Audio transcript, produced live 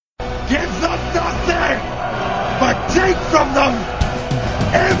give them nothing, but take from them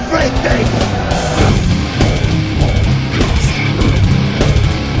everything.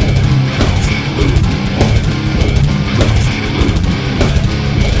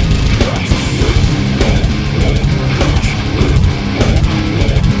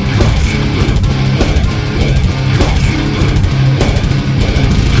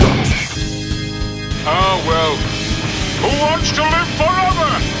 To live forever!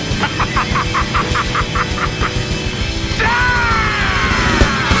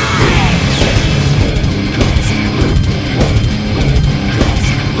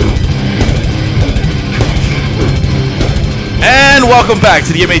 And welcome back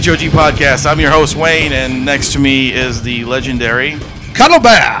to the MHOG podcast. I'm your host, Wayne, and next to me is the legendary Cuddle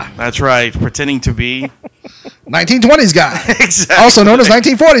Bear. That's right, pretending to be 1920s guy. Exactly. Also known as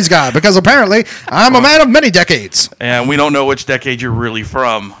 1940s guy, because apparently I'm a man of many decades. And we don't know which decade you're really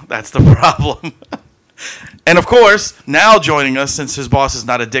from. That's the problem. And of course, now joining us, since his boss is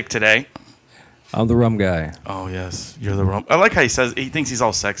not a dick today. I'm the rum guy. Oh, yes, you're the rum. I like how he thinks he's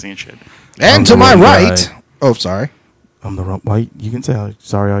all sexy and shit. And to my right. Oh, sorry. I'm the rum. Why? You can say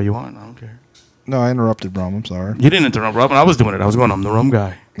sorry all you want. I don't care. No, I interrupted Rum. I'm sorry. You didn't interrupt, Rob. I was doing it. I was going, I'm the rum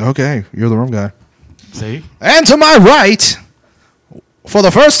guy. Okay, you're the rum guy. See? And to my right, for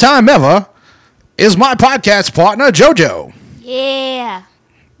the first time ever, is my podcast partner, JoJo. Yeah.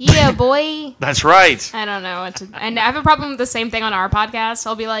 Yeah, boy. That's right. I don't know what to... And I have a problem with the same thing on our podcast.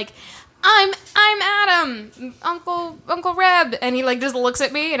 I'll be like, I'm Adam, Uncle Reb. And he like just looks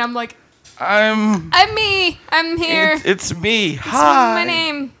at me and I'm like, I'm me. I'm here. It's me. It's Hi. my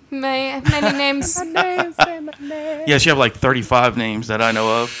name. My many names. Yes, you have like 35 names that I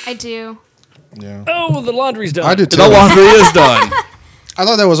know of. I do. Yeah. Oh, the laundry's done. I did too. The laundry is done. I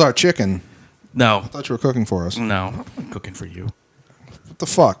thought that was our chicken. No. I thought you were cooking for us. No. I'm cooking for you. What the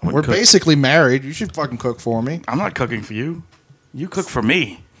fuck? We're cook. basically married. You should fucking cook for me. I'm not cooking for you. You cook for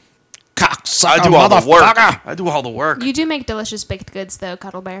me. Cocksucker, I do all the work. motherfucker. I do all the work. You do make delicious baked goods, though,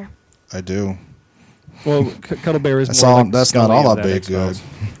 Cuddle Bear. I do. Well, Cuddle Bear is That's more all. like That's not Scully all of I that bake good. X-Files.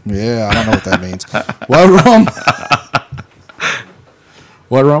 Yeah, I don't know what that means. What, Rum?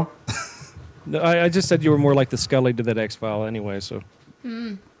 What, Rum? No, I just said you were more like the Scully to that X-File anyway, so...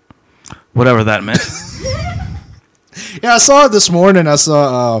 Whatever that meant. Yeah, I saw it this morning. I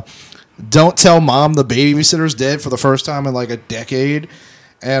saw Don't Tell Mom the Babysitter's Dead for the first time in like a decade.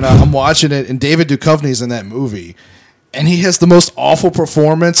 And I'm watching it, and David Duchovny's in that movie. And he has the most awful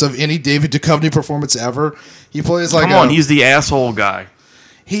performance of any David Duchovny performance ever. He plays like Come on, he's the asshole guy.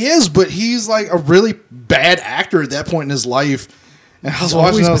 He is, but he's like a really bad actor at that point in his life. And I was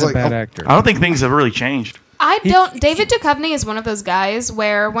watching, I was like, bad oh, actor. I don't think things have really changed. David Duchovny is one of those guys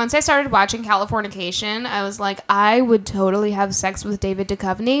where once I started watching Californication, I was like, I would totally have sex with David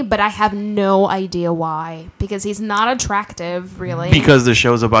Duchovny, but I have no idea why. Because he's not attractive, really. Because the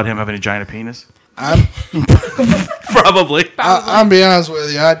show's about him having a giant penis. Probably. I'm being honest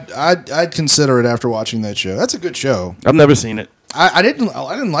with you. I'd consider it after watching that show. That's a good show. I've never seen it. I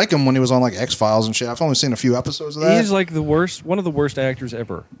didn't like him when he was on like X-Files and shit. I've only seen a few episodes of that. He's like one of the worst actors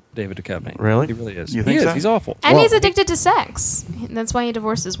ever, David Duchovny. Really? He really is. You think so? He's awful. And Well- he's addicted to sex. That's why he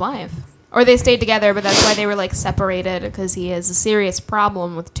divorced his wife. Or they stayed together, but that's why they were like separated, because he has a serious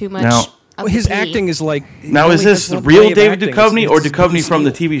problem with too much. Now- Well, his acting is like... Now, is this the real David Duchovny or Duchovny from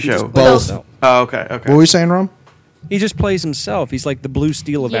the TV show? Both. Oh, okay. What were you saying, Rum? He just plays himself. He's like the Blue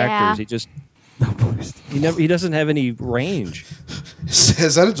Steel of Yeah. actors. He just... He doesn't have any range.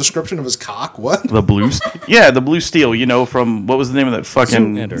 Is that a description of his cock? What? The blue, yeah, the blue steel. You know, from what was the name of that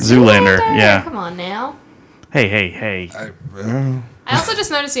fucking Zoolander? Yeah. Come on now. Hey. I also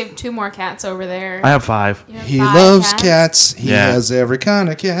just noticed you have 2 more cats over there. I have 5. You have He 5 loves cats. He Yeah. has every kind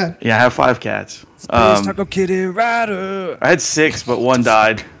of cat. Yeah, I have 5 cats. Taco Kitty Rider. I had 6, but 1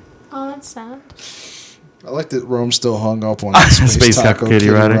 died. Oh, that's sad. I like that Rome still hung up on that Space Taco Kitty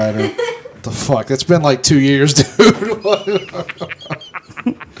Rider. What the fuck? That's been like 2 years, dude.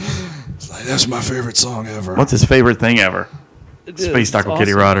 It's like, that's my favorite song ever. What's his favorite thing ever? Space Taco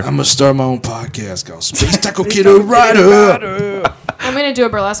Kitty Rider. I'm gonna start my own podcast called Space Taco Kitty Rider. I'm going to do a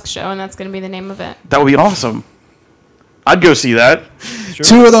burlesque show, and that's going to be the name of it. That would be awesome. I'd go see that. Sure.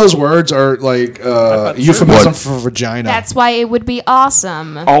 2 of those words are like euphemism What? for vagina. That's why it would be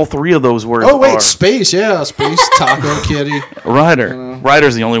awesome. All 3 of those words oh wait, are space, yeah, Space Taco Kitty. Rider.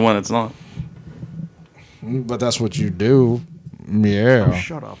 Rider's the only one that's not. But that's what you do. Yeah.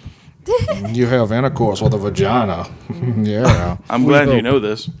 Shut up. You have intercourse with a vagina. Yeah. I'm glad you know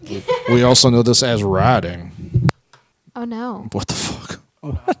this. We also know this as riding. Oh, no. What the fuck?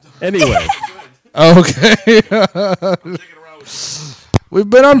 Anyway, Okay. We've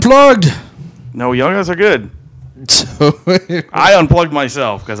been unplugged. No, young guys are good. So I unplugged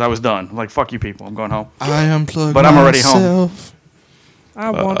myself because I was done. I'm like, fuck you people. I'm going home. I unplugged But I'm already home. myself. I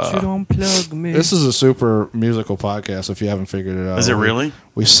want you to unplug me. This is a super musical podcast if you haven't figured it out. Is it really?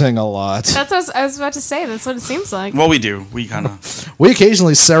 We sing a lot. That's what I was about to say. That's what it seems like. Well, we do. We kind of. We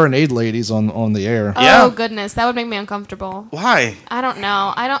occasionally serenade ladies on the air. Yeah. Oh goodness, that would make me uncomfortable. Why? I don't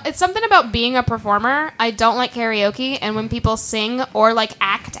know. It's something about being a performer. I don't like karaoke, and when people sing or like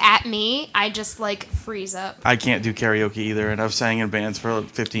act at me, I just like freeze up. I can't do karaoke either, and I've sang in bands for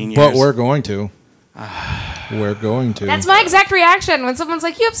 15 years. But we're going to. We're going to. That's my exact reaction when someone's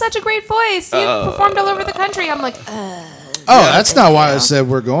like, "You have such a great voice. You've performed all over the country." I'm like, that's not why I said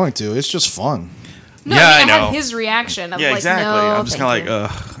we're going to. It's just fun. No, Yeah, I know. had his reaction. I'm Yeah, like, exactly. No, I'm just thank kind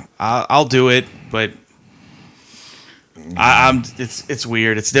of you. like, I'll do it, but I'm. It's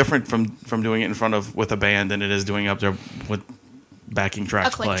weird. It's different from doing it in front of with a band than it is doing up there with backing tracks.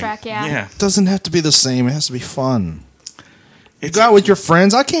 A click playing. track, yeah. Yeah. It doesn't have to be the same. It has to be fun. You It's go out with your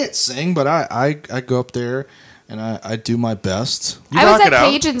friends. I can't sing, but I go up there and I do my best. You I was rock at it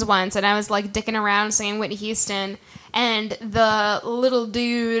out. Cajuns once, and I was like dicking around singing Whitney Houston, and the little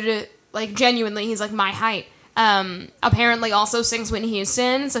dude, like genuinely, he's like my height. Apparently also sings Whitney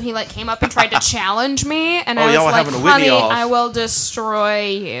Houston, so he like came up and tried to challenge me, and Oh, I was y'all were like, having a Whitney "Honey, off." I will destroy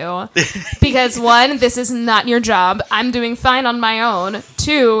you because one, this is not your job. I'm doing fine on my own.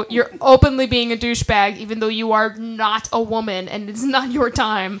 Two, you're openly being a douchebag, even though you are not a woman, and it's not your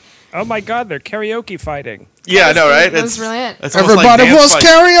time." Oh my God, they're karaoke fighting. Yeah, I know, right? That was really it. It's almost like Everybody dance was fight.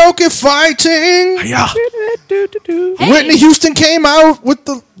 karaoke fighting. Yeah. Hey, Whitney Houston came out with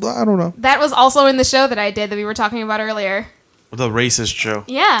the I don't know. that was also in the show that I did that we were talking about earlier. The racist show.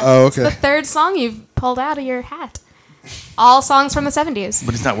 Yeah. Oh, It's okay. the third song you've pulled out of your hat. All songs from the 70s.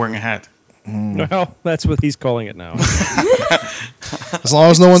 But he's not wearing a hat. Well, that's what he's calling it now. As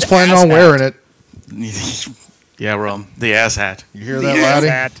long as no one's planning on wearing it. Yeah, the ass hat. You hear that, laddie?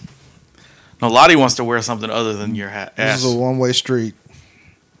 That. No, Lottie wants to wear something other than your hat. This Ass. is a one-way street.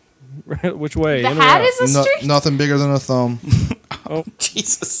 Which way? The In or hat out? is a No, street? nothing bigger than a thumb.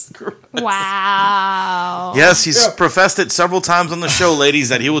 Jesus Christ. Wow. Yes, he's professed it several times on the show, ladies,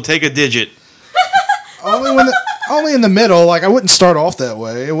 that he will take a digit. Only in the middle. Like I wouldn't start off that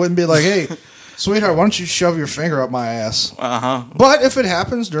way. It wouldn't be like, "Hey, sweetheart, why don't you shove your finger up my ass?" But if it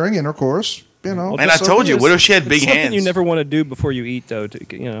happens during intercourse, you know. And I so told be you, it. what if she had big Something hands? you never want to do before you eat, though.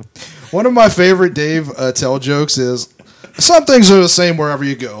 One of my favorite Dave Tell jokes is some things are the same wherever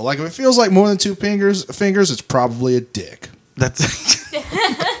you go. Like if it feels like more than two fingers, it's probably a dick. That's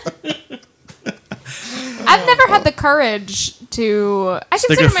I've never had the courage to. I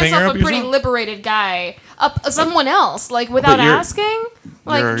Stick consider a finger myself up a pretty yourself? liberated guy. Someone else, like without But you're- asking,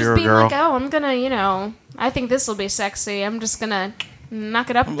 like you're just a being girl. like, "Oh, I'm gonna, I think this will be sexy. I'm just gonna knock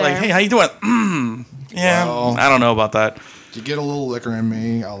it up there." like, hey, how you doing? Yeah, Well- I don't know about that. If you get a little liquor in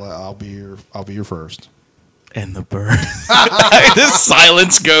me, I'll be your first. And the bird. This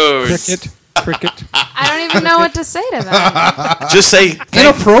silence goes. Cricket. I don't even know what to say to that. Just say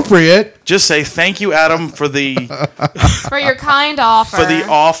Inappropriate. Just say thank you, Adam, for the For your kind offer.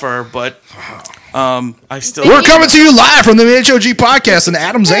 offer, but I still We're coming to you live from the HOG podcast in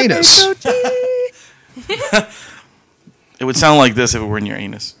Adam's anus. It would sound like this if it were in your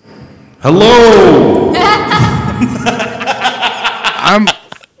anus. Hello.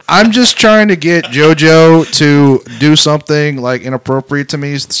 I'm just trying to get JoJo to do something like inappropriate to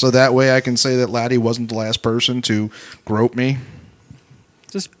me, so that way I can say that Laddie wasn't the last person to grope me.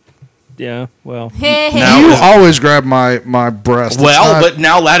 Just, yeah, well. Now You is- always grab my breast. It's well, not- but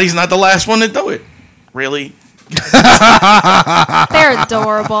now Laddie's not the last one to do it. Really? They're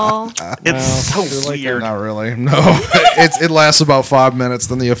adorable. It's so weird. not really. No, it lasts about 5 minutes,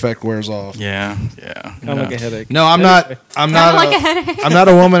 then the effect wears off. Yeah. Kind of like a headache. No, I'm not. I'm not. Like a headache. I'm not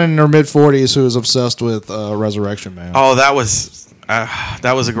a woman in her mid 40s who is obsessed with Resurrection Man. Oh, that was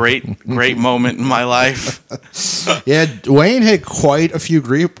a great moment in my life. Yeah, Wayne had quite a few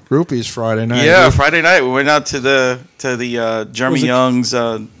groupies Friday night. Yeah, Friday night we went out to the Jeremy Was it- Young's.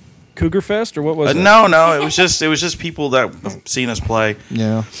 Cougar Fest, or what was it? No, it was just people that have seen us play.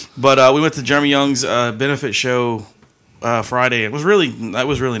 Yeah. But we went to Jeremy Young's benefit show Friday. That was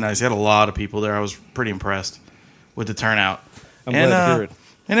really nice. He had a lot of people there. I was pretty impressed with the turnout. I'm glad to hear it.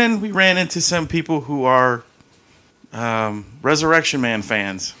 And then we ran into some people who are Resurrection Man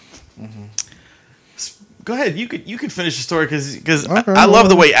fans. Mm-hmm. Go ahead. You could finish the story because Okay, I love well-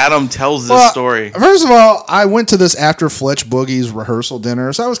 the way Adam tells this story. First of all, I went to this after Fletch Boogie's rehearsal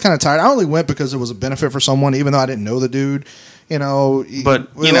dinner, so I was kind of tired. I only went because it was a benefit for someone, even though I didn't know the dude. you know. But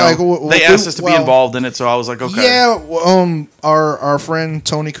you know, they asked us to be involved in it, so I was like, okay. Yeah, our friend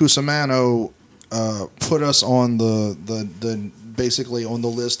Tony Cusimano put us on the basically on the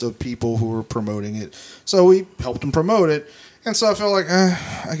list of people who were promoting it. So we helped him promote it. And so I felt like,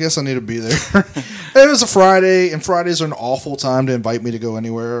 I guess I need to be there. It was a Friday, and Fridays are an awful time to invite me to go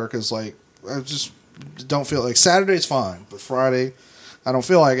anywhere because, like, I just don't feel like Saturday's fine, but Friday, I don't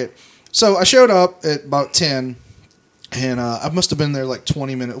feel like it. So I showed up at about 10, and I must have been there like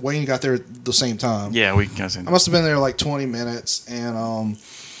 20 minutes. Wayne got there at the same time. Yeah, we got I must have been there like 20 minutes, and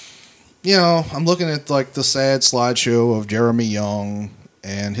you know, I'm looking at like the sad slideshow of Jeremy Young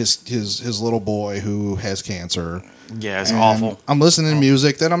and his little boy who has cancer. Yeah, it's And awful. I'm listening to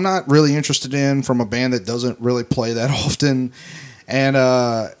music that I'm not really interested in from a band that doesn't really play that often. And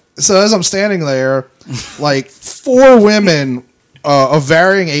so as I'm standing there, like 4 women of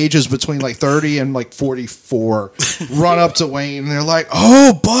varying ages between like 30 and like 44 run up to Wayne and they're like,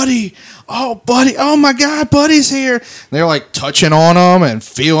 oh buddy, oh my God, buddy's here. And they're like touching on him and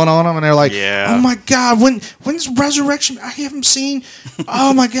feeling on him, and they're like, yeah. Oh my God, when's Resurrection? I haven't seen.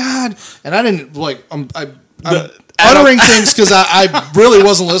 Oh my God. And I didn't like I'm uttering things because I really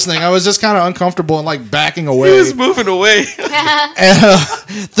wasn't listening. I was just kind of uncomfortable and like backing away. He was moving away. And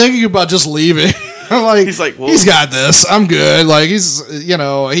thinking about just leaving. I'm like, He's like, well, he's got this. I'm good. Like he's, you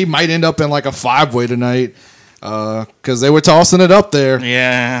know, he might end up in like a 5-way tonight because they were tossing it up there.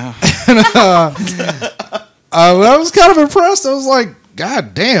 Yeah. And, I was kind of impressed. I was like,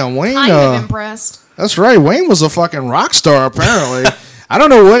 God damn, Wayne. Kind of impressed. That's right. Wayne was a fucking rock star apparently. I don't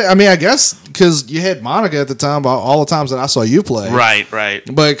know what. I mean, I guess because you had Monica at the time about all the times that I saw you play. Right.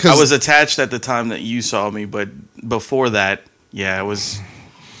 But cause I was attached at the time that you saw me, but before that, yeah, it was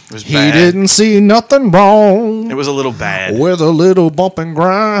he bad. didn't see nothing wrong. It was a little bad. With a little bump and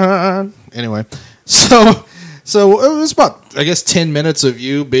grind. Anyway, so it was about, I guess, 10 minutes of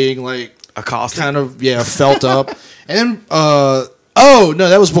you being like Accosted. kind of felt up, and then oh no,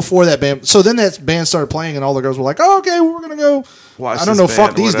 that was before that band. So then that band started playing, and all the girls were like, "Oh, okay, we're gonna go." Watch I don't this know, band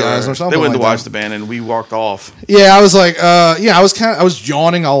fuck these whatever. guys or something. They went like to watch that. the band, and we walked off. Yeah, I was like, I was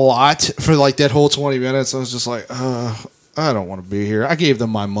yawning a lot for like that whole 20 minutes. I was just like, I don't want to be here. I gave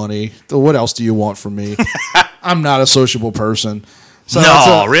them my money. So what else do you want from me? I'm not a sociable person. So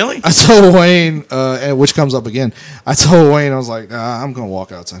Really? I told Wayne, and which comes up again. I told Wayne, I was like, I'm gonna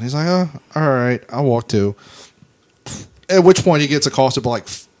walk outside. He's like, all right, I'll walk too. At which point he gets accosted by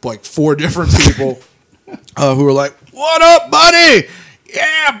like 4 different people who were like, "What up, buddy?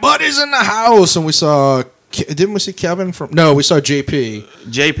 Yeah, buddy's in the house." And we saw, didn't we see Kevin from? No, we saw JP.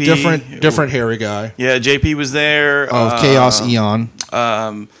 Different hairy guy. Yeah, JP was there. Chaos Eon.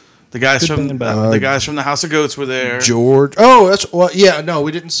 The guys Good from band, bad. the guys from the House of Goats were there. George. Oh, that's yeah. No,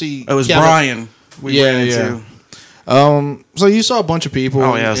 we didn't see. It was Kevin. Brian. We ran into. So you saw a bunch of people.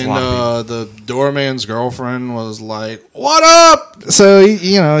 Oh, yeah, it was a and lot of the doorman's girlfriend was like, "What up?" So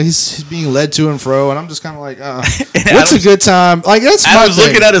he's being led to and fro, and I'm just kind of like, "What's a good time?" Like that's I my was thing.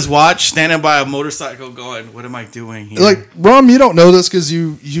 looking at his watch, standing by a motorcycle, going, "What am I doing here?" Like, Rum, you don't know this because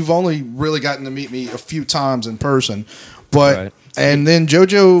you've only really gotten to meet me a few times in person, but Right. and then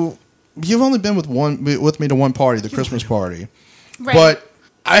JoJo, you've only been with me to one party, the Christmas party, Right. but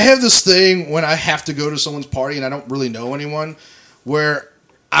I have this thing when I have to go to someone's party and I don't really know anyone, where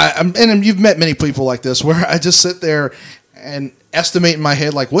and you've met many people like this, where I just sit there and estimate in my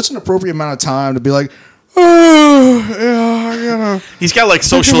head like what's an appropriate amount of time to be like, oh yeah, I gotta. He's got like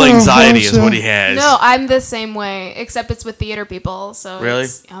social Look at anxiety, him, is what he has. No, I'm the same way, except it's with theater people. So Really?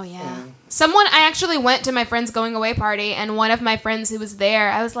 Oh yeah. I actually went to my friend's going away party, and one of my friends who was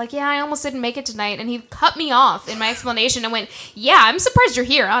there, I was like, "Yeah, I almost didn't make it tonight," and he cut me off in my explanation and went, "Yeah, I'm surprised you're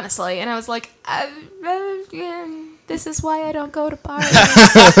here, honestly." And I was like, yeah, "This is why I don't go to parties."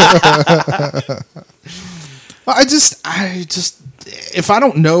 I just, if I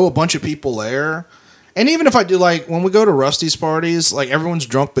don't know a bunch of people there, and even if I do, like when we go to Rusty's parties, like everyone's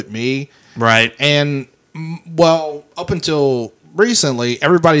drunk but me, Right. and well, up until recently,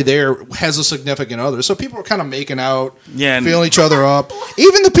 everybody there has a significant other, so people are kind of making out, Yeah, and- feeling each other up.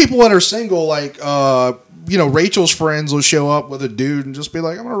 Even the people that are single, like Rachel's friends will show up with a dude and just be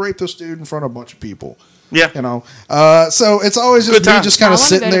like, "I'm gonna rape this dude in front of a bunch of people." Yeah. So it's always just Good me time. just kind I of wanna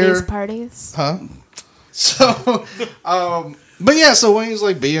sitting go to there. these parties. Huh? So, but yeah, so Wayne's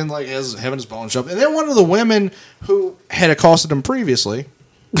like being like having his bone shop, and then one of the women who had accosted him previously.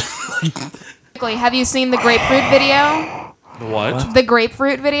 Have you seen the grapefruit video? What? The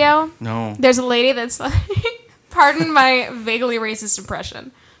grapefruit video? No. There's a lady that's like, pardon my vaguely racist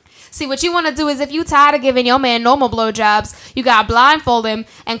impression. See, what you want to do is if you tired of giving your man normal blowjobs, you got to blindfold him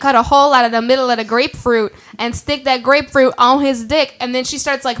and cut a hole out of the middle of the grapefruit and stick that grapefruit on his dick. And then she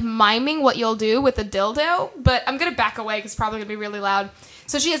starts like miming what you'll do with a dildo. But I'm going to back away because it's probably going to be really loud.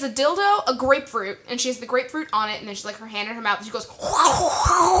 So she has a dildo, a grapefruit, and she has the grapefruit on it, and then she's like her hand in her mouth, and she goes,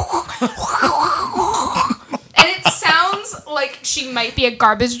 and it sounds like she might be a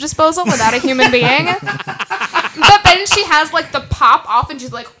garbage disposal without a human being. But then she has like the pop off, and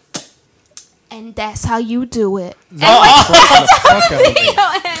she's like, and that's how you do it. And like, that's how the video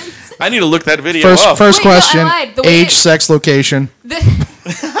ends. I need to look that video up. First Wait, no, I question: lied. The way age, sex, location. It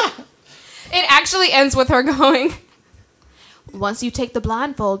actually ends with her going, once you take the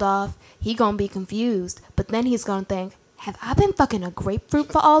blindfold off, he gonna be confused. But then he's gonna think, have I been fucking a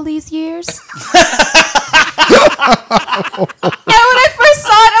grapefruit for all these years? And when I first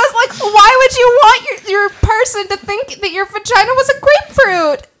saw it, I was like, why would you want your person to think that your vagina was a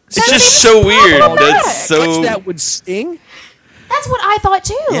grapefruit? It's just so weird. That's Touch so. that would sting. That's what I thought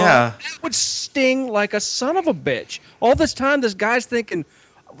too. Yeah. That would sting like a son of a bitch. All this time, this guy's thinking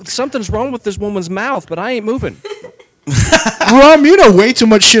something's wrong with this woman's mouth, but I ain't moving. Rum, you know way too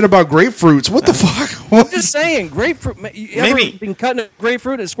much shit about grapefruits. What the fuck? I'm just saying, grapefruit. You ever Maybe. been cutting a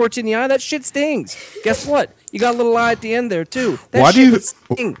grapefruit and it squirts you in the eye? That shit stings. Guess what? You got a little eye at the end there too. That Why do shit you? would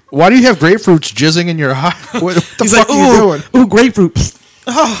sting. Why do you have grapefruits jizzing in your eye? What the He's fuck like, are you doing? ooh, grapefruit.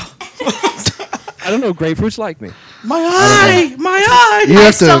 I don't know. Grapefruits like me. My eye, my eye. You I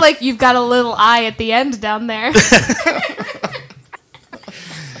have still to. like you've got a little eye at the end down there. I'm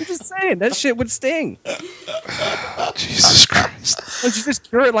just saying that shit would sting. Jesus Christ. Why don't you just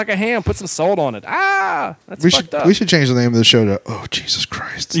cure it like a ham? Put some salt on it. Ah, that's We fucked should up. we should change the name of the show to Oh Jesus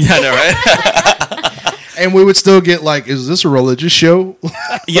Christ. Yeah, I know, right? And we would still get like, is this a religious show?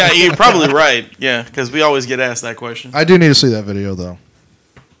 Yeah, you're probably right. Yeah, because we always get asked that question. I do need to see that video though.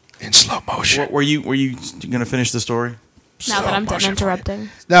 In slow motion. Were you gonna finish the story? Now that I'm done motion interrupting.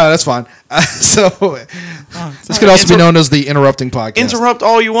 No, that's fine. This could also be known as the interrupting podcast. Interrupt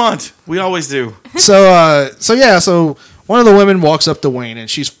all you want. We always do. So one of the women walks up to Wayne and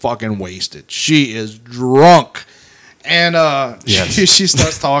she's fucking wasted. She is drunk. And she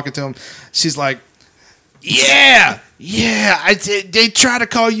starts talking to him. She's like, yeah, they try to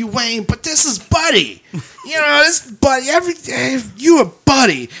call you Wayne, but this is Buddy. You know, this is Buddy. You a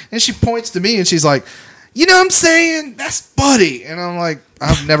Buddy. And she points to me and she's like, you know what I'm saying? That's Buddy. And I'm like,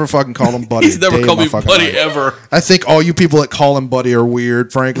 I've never fucking called him Buddy. He's never called me Buddy ever. I think all you people that call him Buddy are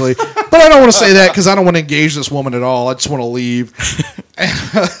weird, frankly. But I don't want to say that because I don't want to engage this woman at all. I just want to leave. And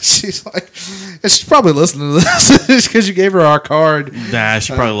she's like, and she's probably listening to this because you gave her our card. Nah,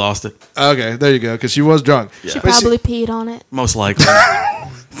 she probably lost it. Okay, there you go, because she was drunk. She probably peed on it. Most likely.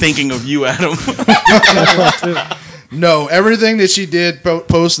 Thinking of you, Adam. No, everything that she did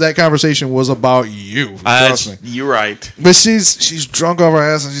post that conversation was about you. Trust me. You're right. But she's drunk off her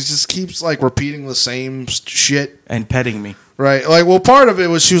ass and she just keeps like repeating the same shit. And petting me. Right. Like, well, part of it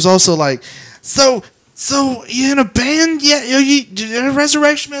was she was also like, so you in a band? Yeah, are you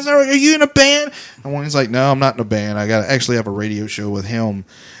Resurrection Man? Are you in a band? And Wayne's like, no, I'm not in a band. I got to actually have a radio show with him.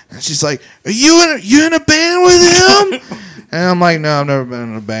 And she's like, are you in a band with him? And I'm like, no, I've never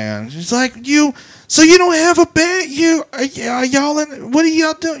been in a band. She's like, so you don't have a band? Are y'all in? What are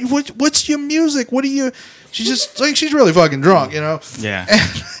y'all doing? What's your music? What are you? She's just like, she's really fucking drunk, you know? Yeah.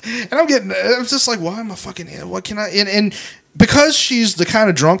 And I'm just like, why am I fucking here? What can I? And because she's the kind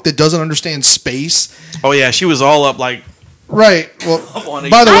of drunk that doesn't understand space. Oh, yeah. She was all up like. Right. Well, on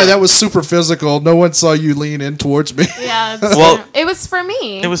by the way, that was super physical. No one saw you lean in towards me. Yeah. Well, it was for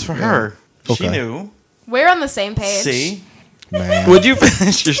me. It was for her. She Okay. knew. We're on the same page. See? Man. Would you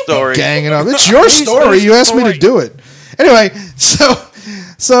finish your story? Ganging up. It's your story. You asked me to do it. Anyway, so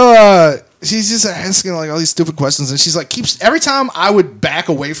she's just asking like all these stupid questions, and she's like every time I would back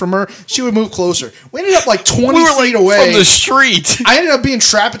away from her, she would move closer. We ended up like 20 feet away from the street. I ended up being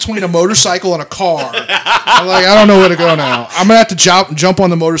trapped between a motorcycle and a car. I'm like, I don't know where to go now. I'm gonna have to jump on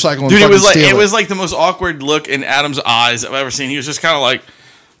the motorcycle and Dude, fucking it steal was like the most awkward look in Adam's eyes I've ever seen. He was just kind of like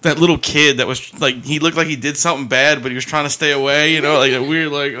that little kid that was like, he looked like he did something bad, but he was trying to stay away, you know, like a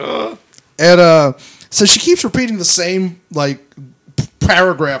weird, like, oh. And so she keeps repeating the same like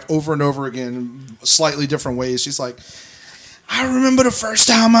paragraph over and over again in slightly different ways. She's like, I remember the first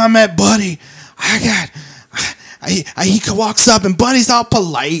time I met Buddy. He walks up and Buddy's all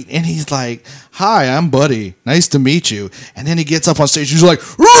polite and he's like, hi, I'm Buddy. Nice to meet you. And then he gets up on stage. He's like,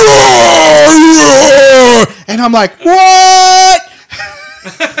 roar, roar. And I'm like, what?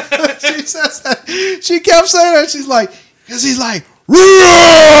 She says that. She kept saying that. She's like, because he's like, roar.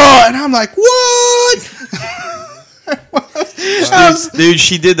 And I'm like, what? dude,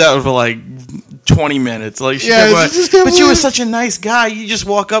 she did that for like 20 minutes. Like, she Yeah, kept going, she just kept but you were like- such a nice guy. You just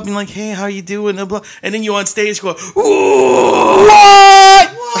walk up and like, hey, how you doing? And then you on stage go, ooh,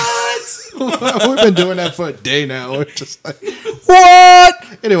 what? We've been doing that for a day now. We're just like, what?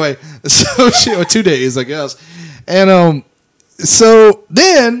 Anyway, so 2 days, I guess. And so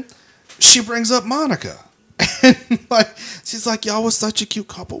then she brings up Monica. And like, she's like, y'all was such a cute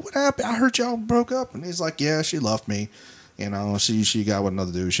couple. What happened? I heard y'all broke up. And he's like, yeah, she left me. You know, she got with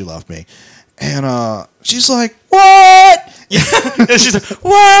another dude. She left me. And she's like, what? And she's like,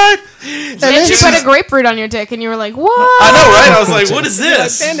 what? And then she put a grapefruit on your dick, and you were like, "What?" I know, right? I was like, what is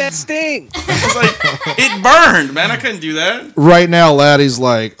this? Man, that sting. I was like, it burned, man. I couldn't do that. Right now, Laddie's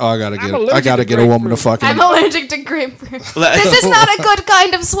like, oh, I gotta allergic get to a woman to grapefruit. fucking. I'm allergic to grapefruit. This is not a good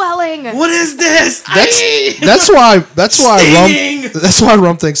kind of swelling. What is this? That's why Stinging.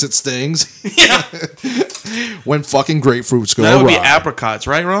 Rum thinks it stings. Yeah. When fucking grapefruits go That would be awry. apricots,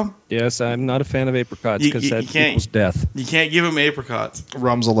 right, Rom? Yes, I'm not a fan of apricots You because that can't- equals death. You can't give him apricots.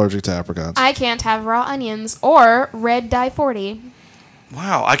 Rum's allergic to apricots. I can't have raw onions or red dye 40.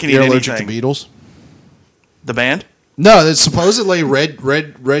 Wow, I can You're eat allergic anything. to Beatles? The band? No, it's supposedly red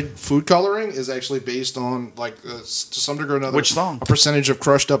food coloring is actually based on like to some degree or another. Which song? A percentage of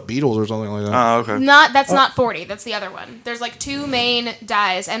crushed up Beatles or something like that. Oh, okay. That's not 40. That's the other one. There's like two main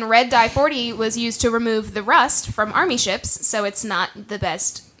dyes, and red dye 40 was used to remove the rust from army ships, so it's not the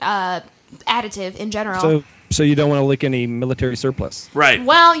best additive in general. So you don't want to lick any military surplus. Right.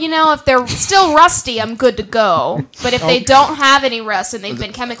 Well, you know, if they're still rusty, I'm good to go. But if they don't have any rust and they've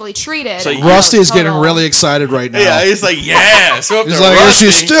been chemically treated, So you- Rusty is getting total- really excited right now. Yeah, he's like, yeah. So if He's they're like, rusty,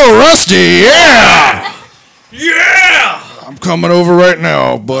 she's still rusty. Yeah, yeah. I'm coming over right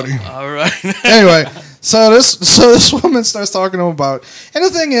now, buddy. All right. Anyway, so this woman starts talking to him about, and the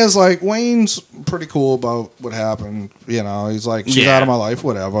thing is, like, Wayne's pretty cool about what happened. You know, he's like, she's Yeah. out of my life,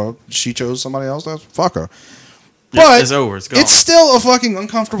 whatever. She chose somebody else. That's fuck her. Yeah, But it's over. It's gone. it's still a fucking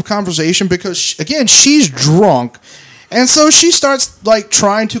uncomfortable conversation because again, she's drunk, and so she starts like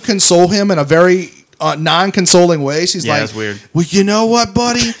trying to console him in a very non-consoling way. She's Yeah, like, that's weird. "Well, you know what,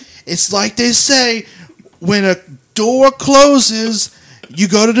 buddy? It's like they say, when a door closes, you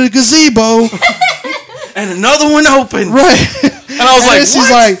go to the gazebo, and another one opened. right?" And I was like, And she's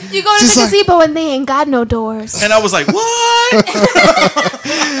what? like, You go to she's the like- gazebo and they ain't got no doors. And I was like, what?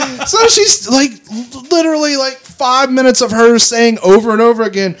 So she's like, literally, like 5 minutes of her saying over and over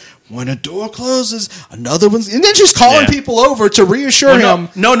again, when a door closes, another one's, and then she's calling Yeah. people over to reassure him.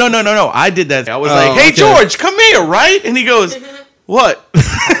 No. I did that. I was Oh, like, hey, okay. George, come here, right? And he goes, what?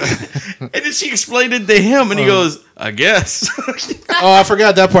 And then she explained it to him, and he goes, I guess. Oh, I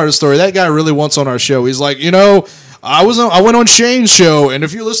forgot that part of the story. That guy really wants on our show. He's like, you know, I went on Shane's show, and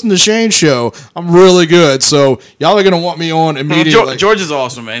if you listen to Shane's show, I'm really good. So y'all are gonna want me on immediately. George is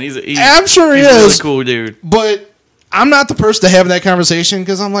awesome, man. He's I'm sure he he's a really is. cool dude. But I'm not the person to have that conversation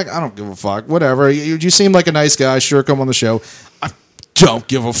because I'm like, I don't give a fuck. Whatever. You seem like a nice guy. Sure, come on the show. I don't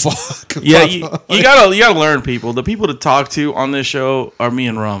give a fuck. Yeah, you gotta learn people. The people to talk to on this show are me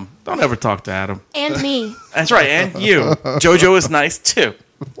and Rum. Don't ever talk to Adam. And me. That's right, and you. JoJo is nice too.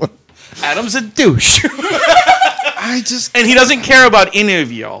 Adam's a douche, I just. and he doesn't care about any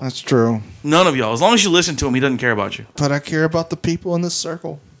of y'all. That's true. None of y'all. As long as you listen to him, he doesn't care about you. But I care about the people in this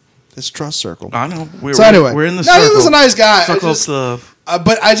circle, this trust circle. I know. So anyway, we're in the no, circle. he was a nice guy. I Circle just- of love.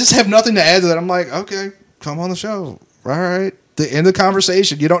 But I just have nothing to add to that. I'm like, okay, come on the show. All right. The end of the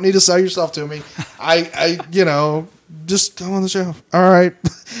conversation. You don't need to sell yourself to me. Just come on the show. All right.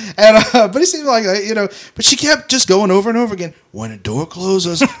 And but he seemed like, but she kept just going over and over again. When a door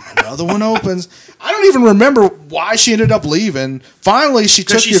closes, another one opens. I don't even remember why she ended up leaving. Finally, she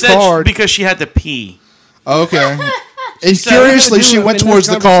took your card. Because she had to pee. Okay. And said- curiously, she In went those towards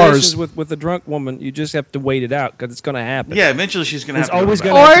the conversations cars. With a drunk woman. You just have to wait it out because it's going to happen. Yeah, eventually she's gonna It's have to. always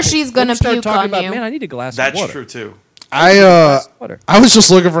go going back. Or she's gonna start puke talking on about, you. Man, I need a glass That's of water. true too. I Water. was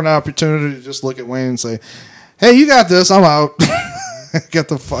just looking for an opportunity to just look at Wayne and say, "Hey, you got this. I'm out. Get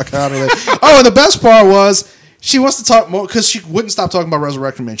the fuck out of there." Oh, and the best part was she wants to talk more because she wouldn't stop talking about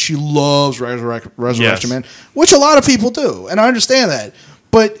Resurrection Man. She loves Resurrection Yes. Man, which a lot of people do, and I understand that.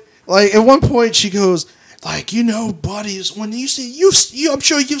 But like at one point, she goes, "Like buddies, when you see you, I'm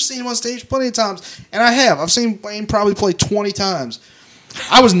sure you've seen him on stage plenty of times, and I have. I've seen Wayne probably play 20 times."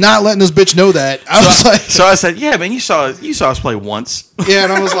 I was not letting this bitch know that. I was like, So I said, "Yeah, man, you saw us play once." yeah,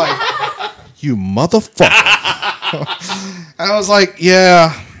 and I was like, "You motherfucker!" And I was like,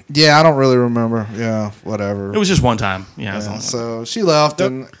 "Yeah, I don't really remember. Yeah, whatever." It was just one time. Yeah. Yeah, so she left,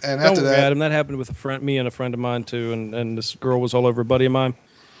 and after Don't that, Adam, that happened with me and a friend of mine too, and this girl was all over a buddy of mine,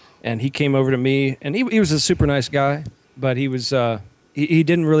 and he came over to me, and he was a super nice guy, but he was he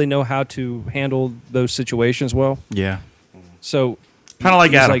didn't really know how to handle those situations well. Yeah. So Kind of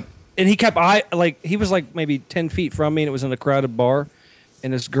like he was Adam. and he kept he was like maybe 10 feet from me, and it was in a crowded bar,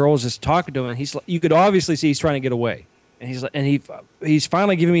 and this girl was just talking to him, and you could obviously see he's trying to get away, and he's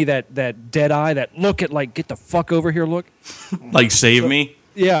finally giving me that dead eye, that look at like, get the fuck over here look. Like, save me.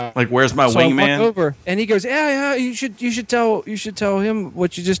 Yeah. Like, where's my So I walk wingman? over, and he goes, yeah, you should tell him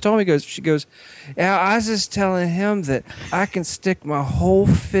what you just told me. She goes, yeah, I was just telling him that I can stick my whole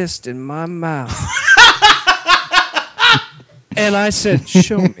fist in my mouth. And I said,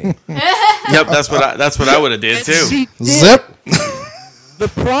 show me. Yep, that's what I would have did too. She did. Zip.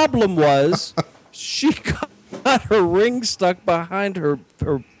 The problem was she got her ring stuck behind her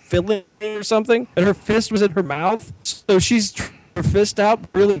filling or something, and her fist was in her mouth. So she's her fist out,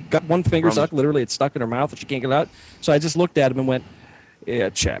 really got one finger stuck. Literally, it's stuck in her mouth, and she can't get it out. So I just looked at him and went, "Yeah,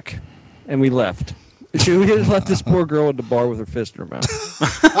 check," and we left. We left this poor girl at the bar with her fist in her mouth.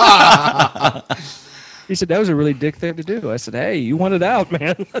 He said, that was a really dick thing to do. I said, hey, you want it out,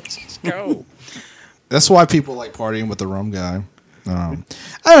 man. Let's just go. That's why people like partying with the rum guy. I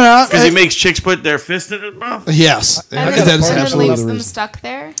don't know. Because he makes chicks put their fist in his mouth. Yes. And That is then absolutely leaves the them reason. stuck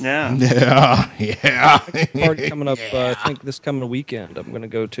there. Yeah. Yeah. Party coming up, I think this coming weekend, I'm going to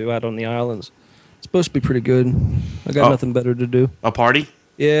go to out on the islands. It's supposed to be pretty good. I got nothing better to do. A party?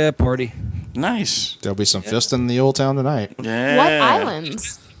 Yeah, party. Nice. There'll be some fisting in the old town tonight. Yeah. What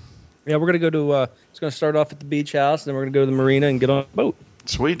islands? Yeah, we're going to go to, it's going to start off at the beach house, then we're going to go to the marina and get on a boat.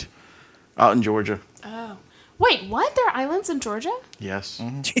 Sweet. Out in Georgia. Oh. Wait, what? There are islands in Georgia? Yes.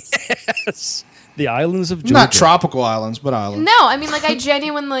 Yes. The islands of Georgia. Not tropical islands, but islands. No, I mean, like, I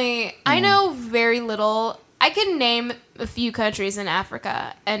genuinely, I know very little. I can name a few countries in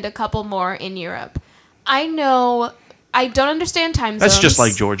Africa and a couple more in Europe. I don't understand time zones. That's just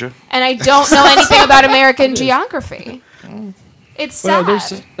like Georgia. And I don't know anything about American geography. It's Well,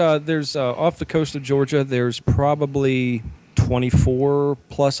 sad. there's off the coast of Georgia, there's probably 24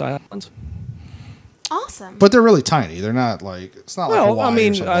 plus islands. Awesome. But they're really tiny. They're not like, it's not like Well, Hawaii I or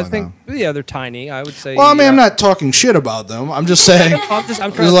mean, something I like think, that. yeah, they're tiny. I would say. Well, I mean, I'm not talking shit about them. I'm just saying. I'm trying It's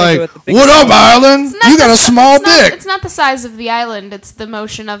to like, think of it, the what up, biggest Ireland? It's not You got the a si- small it's not- dick. It's not the size of the island, it's the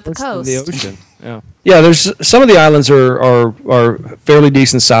motion of the island coast. in the ocean. Yeah. Yeah, there's some of the islands are fairly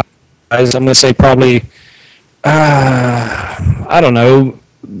decent size. I'm going to say probably, I don't know.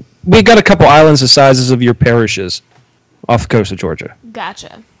 We got a couple islands the sizes of your parishes off the coast of Georgia.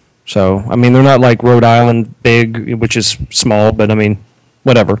 Gotcha. So, I mean, they're not like Rhode Island big, which is small, but I mean,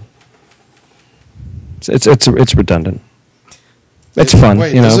 whatever. It's redundant. It's fun,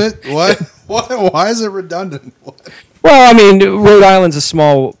 Wait, you know. is it? What? What? Why is it redundant? What? Well, I mean, Rhode Island's a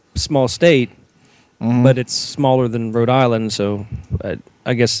small state, but it's smaller than Rhode Island, so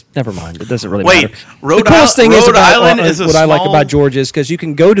I guess never mind. It doesn't really Wait, matter. Rhode the coolest thing is Rhode about Island is a what I like small- about Georgia is because you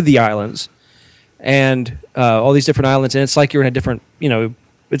can go to the islands and all these different islands, and it's like you're in a different, you know.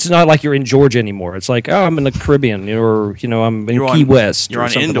 It's not like you're in Georgia anymore. It's like, oh, I'm in the Caribbean, or I'm in You're Key on- West. you're or on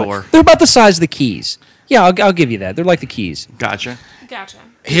something indoor. Like. They're about the size of the Keys. Yeah, I'll give you that. They're like the Keys. Gotcha. Gotcha.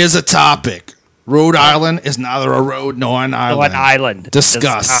 Here's a topic. Rhode Island is neither a road nor an island. What island?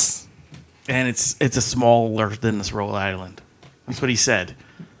 Discuss. And it's a smaller than this Rhode Island. That's what he said.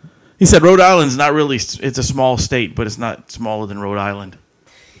 He said Rhode Island's not really. It's a small state, but it's not smaller than Rhode Island.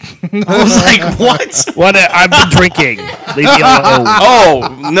 I was like, what? What? I've been drinking. Leave me alone.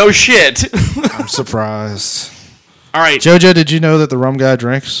 Oh, no shit. I'm surprised. All right. Jojo, did you know that the rum guy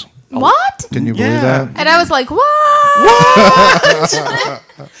drinks? What? Can you Yeah. believe that? And I was like, what?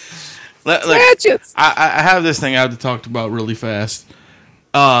 Look, I have this thing I have to talk about really fast.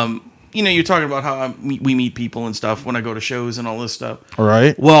 You're talking about how we meet people and stuff when I go to shows and all this stuff. All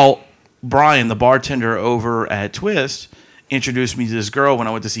right. Well, Brian, the bartender over at Twist, introduced me to this girl when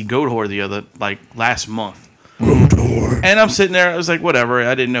I went to see Goatwhore last month. And I'm sitting there, I was like, whatever.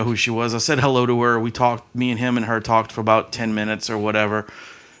 I didn't know who she was. I said hello to her. We talked, me and him and her talked for about 10 minutes or whatever.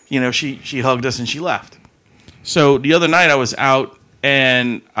 She hugged us and she left. So the other night I was out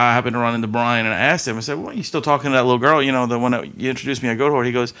and I happened to run into Brian and I asked him, I said, well, are you still talking to that little girl, the one that you introduced me at Goatwhore?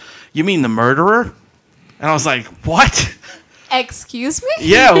 He goes, you mean the murderer? And I was like, what? Excuse me?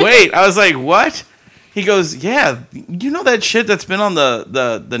 Yeah, wait. I was like, what? He goes, yeah, you know that shit that's been on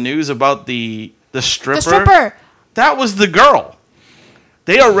the news about the stripper? The stripper. That was the girl.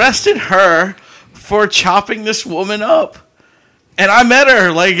 They arrested her for chopping this woman up. And I met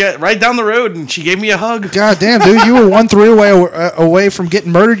her right down the road, and she gave me a hug. God damn, dude, you were 1-3 away from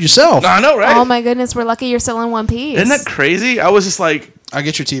getting murdered yourself. I know, right? Oh my goodness, we're lucky you're still in one piece. Isn't that crazy? I was just like, I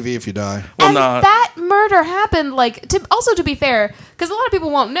get your TV if you die. well, And no. that murder happened, to be fair, because a lot of people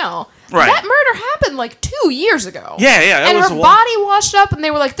won't know, Right. That murder happened like 2 years ago. Yeah, And was her a body washed up, and they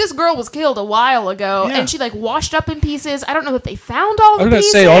were like, "This girl was killed a while ago," Yeah. and she like washed up in pieces. I don't know if they found all the I was going to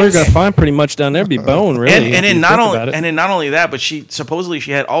pieces. say, all you're going to find pretty much down there would be bone, really. And if then you not think only about it. not only that, but she supposedly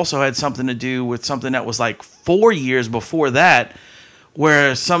had also had something to do with something that was like 4 years before that,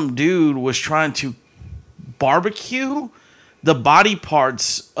 where some dude was trying to barbecue the body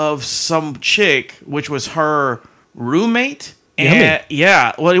parts of some chick, which was her roommate. And Yummy.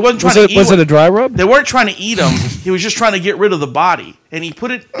 yeah, well, he wasn't trying to eat. Was it a dry rub? They weren't trying to eat him. He was just trying to get rid of the body. And he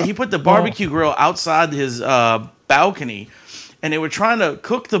put the barbecue grill outside his balcony, and they were trying to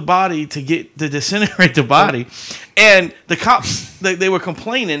cook the body to disintegrate the body. And the cops they were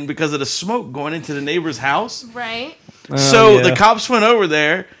complaining because of the smoke going into the neighbor's house. Right. So yeah. the cops went over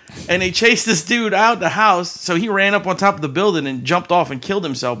there and they chased this dude out the house. So he ran up on top of the building and jumped off and killed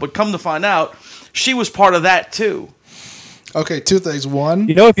himself. But come to find out, she was part of that too. Okay, two things. One,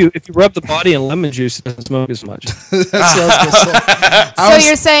 You know, if you rub the body in lemon juice, it doesn't smoke as much. that's what I was gonna say. So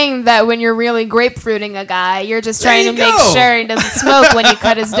you're saying that when you're really grapefruiting a guy, you're just trying to There make you go. sure he doesn't smoke when you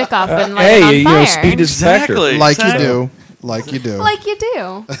cut his dick off and light it on Hey, you fire. know, speed is a factor. Exactly. like you Exactly. do, like you do. Like you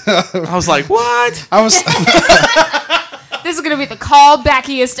do. I was like, what? I was. This is gonna be the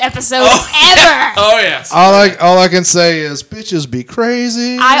callbackiest episode ever. Oh yes. all I can say is bitches be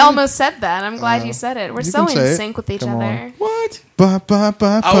crazy. I almost said that. I'm glad you said it. We're you so can say in it. sync with each Come other. on. What? Ba, ba,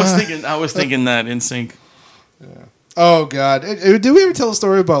 ba, I ba. was thinking that in sync. Oh God! Did we ever tell a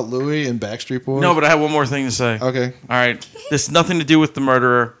story about Louis and Backstreet Boys? No, but I have one more thing to say. Okay. All right. This has nothing to do with the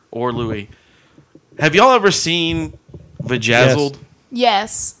murderer or Louis. Have y'all ever seen Vajazzled?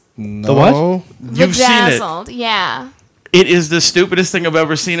 Yes. No. what? You've seen it. Vajazzled. Yeah. It is the stupidest thing I've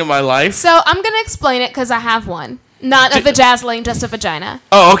ever seen in my life. So I'm gonna explain it because I have one. Not a vajazzling, just a vagina.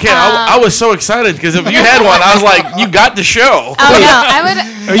 Oh, okay. I was so excited because if you had one, I was like, you got the show. Oh no, I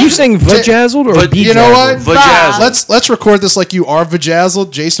would. Are you saying vajazzled or But You know what? Vajazzled. Let's record this like you are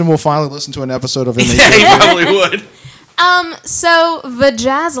Vajazzled. Jason will finally listen to an episode of Yeah, MHA. he probably would. So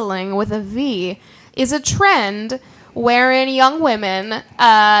vajazzling with a V is a trend wherein young women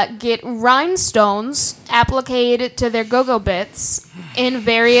get rhinestones applied to their go-go bits in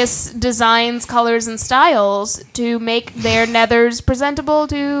various designs, colors, and styles to make their nethers presentable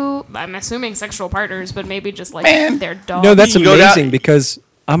to, I'm assuming, sexual partners, but maybe just like their dogs. No, that's You go down- amazing because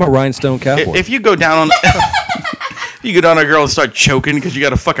I'm a rhinestone cowboy. If you go down on, you go down on a girl and start choking because you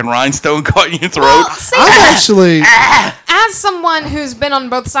got a fucking rhinestone caught in your throat. Well, see, I'm actually. as someone who's been on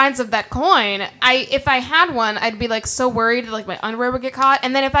both sides of that coin, if I had one, I'd be like so worried like my underwear would get caught.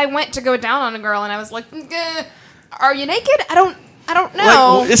 And then if I went to go down on a girl and I was like, "Are you naked?" I don't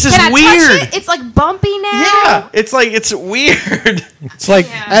know. Like, this is Can I touch weird. it? It's like bumpy now. Yeah, it's weird. It's like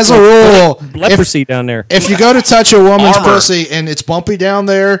As a rule, leprosy down there. if you go to touch a woman's Armor. pussy and it's bumpy down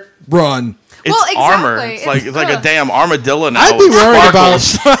there, run. It's Well, exactly. armor. It's like a ugh. damn armadillo now. I'd be worried about.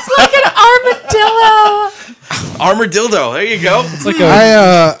 Sparkles. It's like an armadillo. Armadillo. There you go. It's like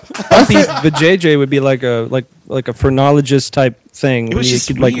a I think the JJ would be like a phrenologist type thing. It Where was you just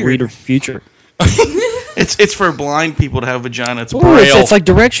could like weird. read her future. It's for blind people to have vagina. It's Ooh, braille. it's like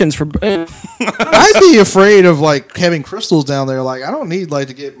directions for. I'd be afraid of like having crystals down there. Like I don't need like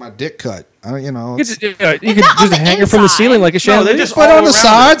to get my dick cut. You know. You could just not on the hang her from the inside. ceiling like a No, chandelier. they just But all on the around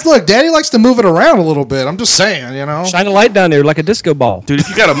sides, look, Daddy likes to move it around a little bit. I'm just saying, you know. Shine a light down there like a disco ball. Dude, if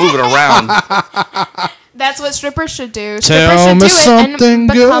you gotta move it around, That's what strippers should do. Tell Strippers should me do it something and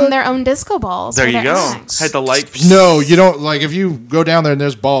become good. their own disco balls. there for you their go. acts. Had the light. No, you don't. Like if you go down there and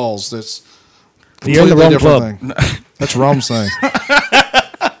there's balls, that's You're in the completely wrong different club. thing. That's Rum's thing.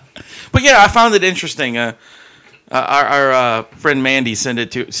 But yeah, I found it interesting. Our friend Mandy sent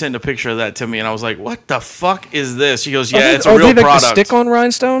a picture of that to me, and I was like, "What the fuck is this?" She goes, "Yeah, it's a Are real they like product. the stick-on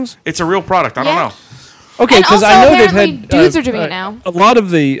rhinestones? It's a real product. I don't Yeah. know." Okay, And because also, I know they've apparently, had dudes are doing it now. A lot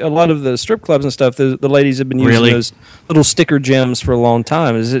of the strip clubs and stuff. The ladies have been using Really? those little sticker gems for a long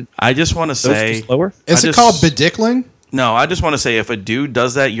time. Is it I just want to those say, just lower? Is I it just- called bedickling? no. I just want to say, if a dude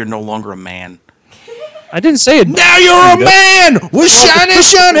does that, you're no longer a man. I didn't say it. Now you're a man with shiny,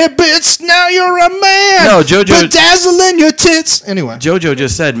 shiny bits. Now you're a man. No, JoJo- bedazzling your tits. Anyway, JoJo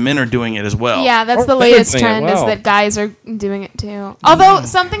just said men are doing it as well. Yeah, that's Or the they're latest doing it trend is well. that guys are doing it too. Although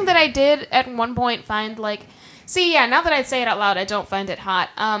something that I did at one point find like, now that I say it out loud, I don't find it hot.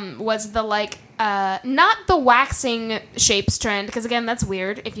 Was the like not the waxing shapes trend because again that's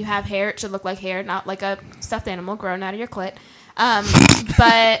weird. If you have hair, it should look like hair, not like a stuffed animal growing out of your clit.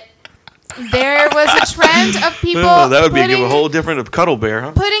 But there was a trend of people that would be putting, a whole different of Cuddle Bear,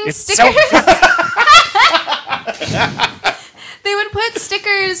 huh? putting stickers. They they would put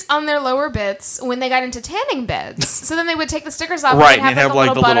stickers on their lower bits when they got into tanning beds. So then they would take the stickers off Right, and they'd and have like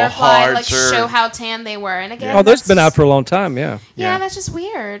a little the little butterfly, like hearts or- show how tan they were. And again, Oh, those that's been out for a long time. Yeah. yeah, that's just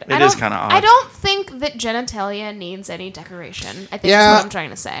weird. It is kinda odd. I don't think that genitalia needs any decoration. I think Yeah. that's what I'm trying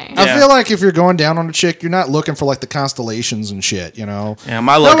to say. I Yeah. feel like if you're going down on a chick, you're not looking for like the constellations and shit, you know? Yeah,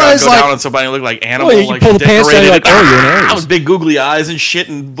 my luck, I'd Nobody's go like- down on somebody and look like animal, Well, you like pull the pants down, decorated, you're like, oh, you're an Aries. with big googly eyes and shit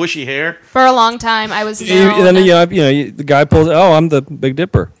and bushy hair. For a long time, I was And known. then the guy pulls. Oh, I'm the Big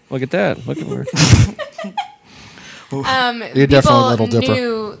Dipper. Look at that. Look at where. You're definitely a people little dipper.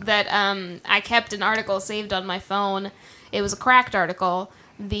 knew that I kept an article saved on my phone. It was a cracked article.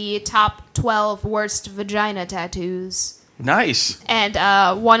 The top 12 worst vagina tattoos. Nice. And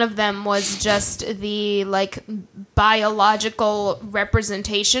one of them was just the like biological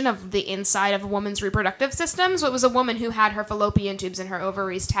representation of the inside of a woman's reproductive system. So it was a woman who had her fallopian tubes and her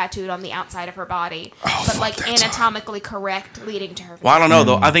ovaries tattooed on the outside of her body, but like anatomically correct, leading to her. Well, I don't know,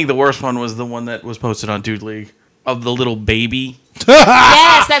 though. Hmm. I think the worst one was the one that was posted on Dude League of the little baby.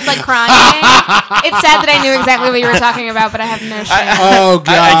 Yes, that's like crying. It's sad that I knew exactly what you were talking about, but I have no shame. Oh, God.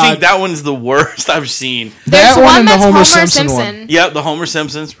 I think that one's the worst I've seen. There's that one one and the that's Homer Simpson one. Yep, the Homer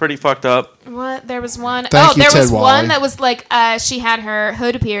Simpson's pretty fucked up. What? There was one Thank you, there Ted was Wally. one that was like she had her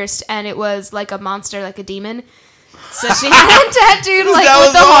hood pierced and it was like a monster, like a demon. So she had tattooed like That with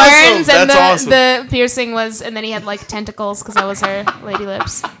was the awesome. horns, and That's awesome. the piercing was, and then he had like tentacles because that was her lady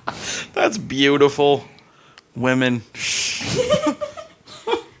lips. That's beautiful. Women.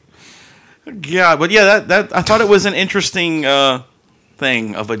 Yeah, but yeah, that I thought it was an interesting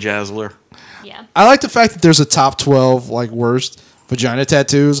thing of a Jazzler. Yeah. I like the fact that there's a top 12 like worst vagina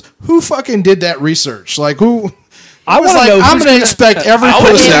tattoos. Who fucking did that research? Like who? I was wanna like, know I'm who's gonna gonna- inspect every I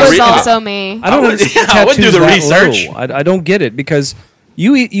would pussy. It Yeah, was re- also me. I don't would- understand yeah, I would do tattoos the that research. low. I don't get it because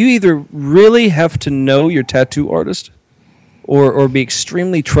you either really have to know your tattoo artist or be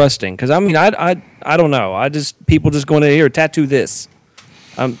extremely trusting. Because I mean, I don't know. People just going to here tattoo this.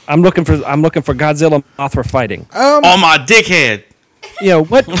 I'm looking for Godzilla and Mothra fighting. On my dickhead. You know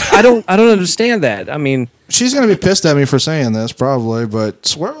what? I don't understand that. I mean, She's gonna be pissed at me for saying this, probably. But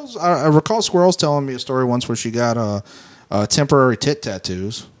Squirrels, I recall Squirrels telling me a story once where she got temporary tit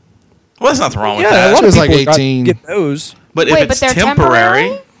tattoos. Well, there's nothing wrong with yeah, a that. lot She of was like people got- 18. get those. But Wait, if but it's they're temporary,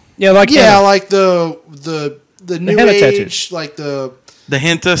 temporary? Yeah, like Yeah, Hannah. like the new henna age, tattoos. like the. the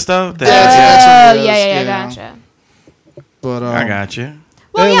Hinta stuff. That's Oh, what it is, yeah, gotcha. But I got you.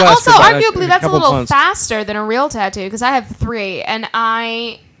 Well, It'll yeah. last Also, for about arguably, a that's a couple little months. faster than a real tattoo because I have 3, and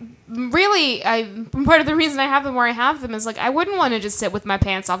part of the reason I have them where I have them is like I wouldn't want to just sit with my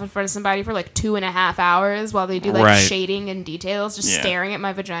pants off in front of somebody for like 2.5 hours while they do like Right. shading and details, just Yeah. staring at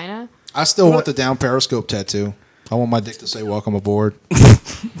my vagina. I still want the down periscope tattoo. I want my dick to say "Welcome aboard."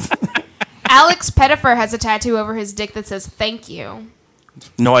 Alex Pettifer has a tattoo over his dick that says "Thank you."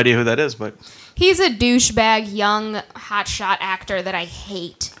 No idea who that is, but He's a douchebag, young, hotshot actor that I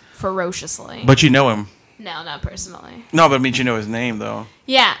hate ferociously. you know him. No, not personally. No, but it means you know his name though.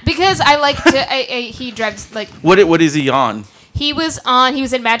 Yeah, because I like to. He drives like What is he on? he was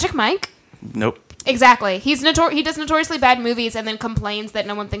in Magic Mike. Nope. Exactly. He does notoriously bad movies and then complains that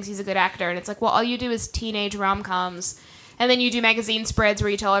no one thinks he's a good actor. And it's like, well, all you do is teenage rom-coms. And then you do magazine spreads where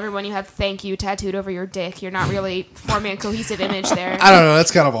you tell everyone you have "thank you" tattooed over your dick. You're not really forming a cohesive image there. I don't know.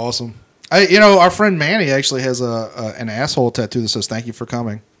 That's kind of awesome. Our friend Manny actually has an asshole tattoo that says "Thank you for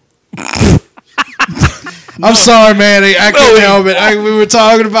coming." I'm sorry, Manny. I couldn't help it. We were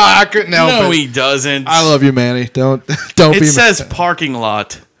talking about. I couldn't help No, it. he doesn't. I love you, Manny. Don't It be. says parking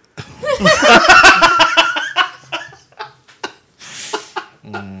lot.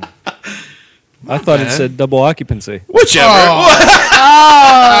 I thought it said double occupancy. Whichever. Oh, just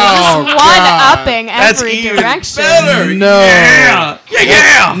God. one-upping That's every even direction. better. No.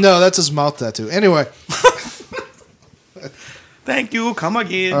 Yeah. No, that's his mouth tattoo. Anyway, Thank you. Come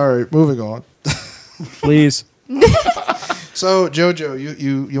again. all right, moving on. Please. So, JoJo,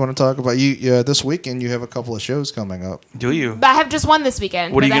 you want to talk about this weekend? You have a couple of shows coming up. Do you? But I have just one this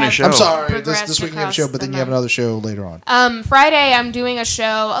weekend. What are you but I gonna have show? I'm sorry, progressed this weekend you have a show, across but then the you have month. another show later on. Friday, I'm doing a show,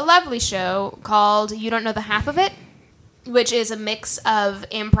 a lovely show called "You Don't Know the Half of It," which is a mix of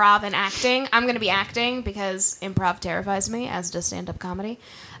improv and acting. I'm going to be acting because improv terrifies me, as does stand-up comedy.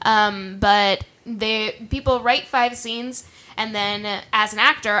 But people write 5 scenes, and then as an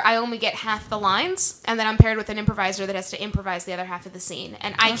actor, I only get half the lines, and then I'm paired with an improviser that has to improvise the other half of the scene.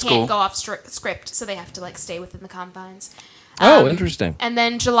 And I That's can't cool. go off script, so they have to like stay within the confines. Oh, interesting. And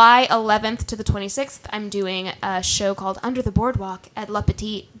then July 11th to the 26th, I'm doing a show called Under the Boardwalk at La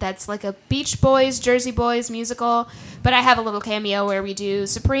Petite. That's like a Beach Boys, Jersey Boys musical. But I have a little cameo where we do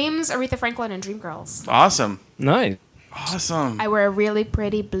Supremes, Aretha Franklin, and Dreamgirls. Awesome. Nice. Awesome. I wear a really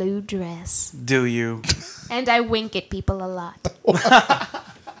pretty blue dress. Do you? And I wink at people a lot.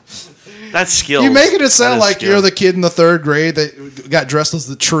 That's skills. You making it sound That is like skill. you're the kid in the 3rd grade that got dressed as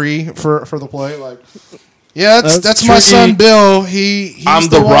the tree for the play. Like, yeah, that's my tree. son Bill. He's I'm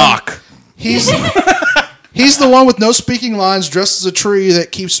the one- Rock. He's he's the one with no speaking lines, dressed as a tree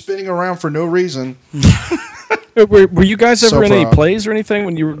that keeps spinning around for no reason. Were you guys ever So in any proud. plays or anything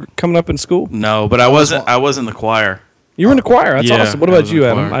when you were coming up in school? No, but I was in the choir. You were in the choir. That's Yeah, awesome. What I about was in you, the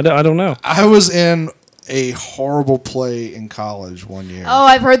Adam? choir. I don't know. I was in a horrible play in college one year. Oh,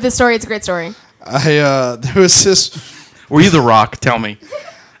 I've heard this story. It's a great story. There was this. Were you the Rock? Tell me.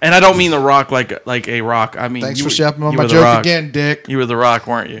 And I don't mean the Rock like a rock. I mean, Thanks you for were- stepping on you my were the joke Rock. again, Dick. You were the Rock,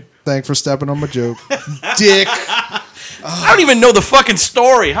 weren't you? Thanks for stepping on my joke, Dick. I don't even know the fucking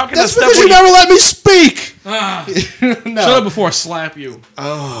story. How can That's I step because you on never let me speak. Shut up before I slap you.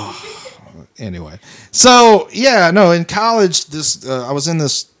 Anyway, so yeah, no, in college, I was in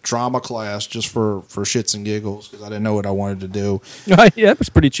this drama class just for shits and giggles because I didn't know what I wanted to do. Yeah, that was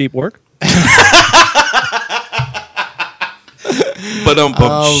pretty cheap work. But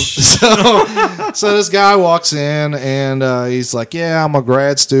So this guy walks in and he's like, "Yeah, I'm a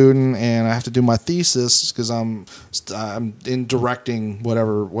grad student and I have to do my thesis because I'm in directing,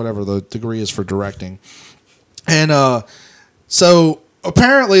 whatever the degree is for directing." And so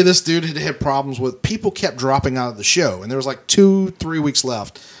apparently this dude had problems with people kept dropping out of the show, and there was like 2-3 weeks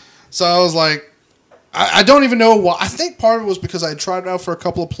left. So I was like, I don't even know why. I think part of it was because I had tried it out for a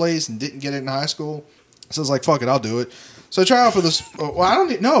couple of plays and didn't get it in high school. So I was like, fuck it, I'll do it. So I tried out for this. Well, I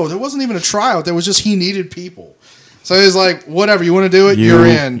don't know. There wasn't even a tryout. There was just he needed people. So he was like, whatever, you want to do it? You're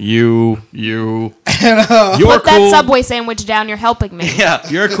in. You. And, You're Put that cool. Subway sandwich down. You're helping me. Yeah,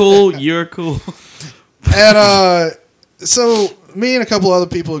 you're cool. You're cool. And so me and a couple other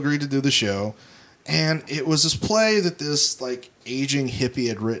people agreed to do the show. And it was this play that this like aging hippie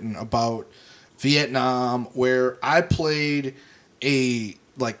had written about Vietnam, where I played a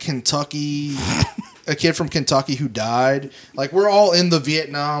like Kentucky, a kid from Kentucky who died. Like we're all in the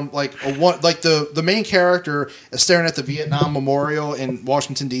Vietnam, like the main character is staring at the Vietnam Memorial in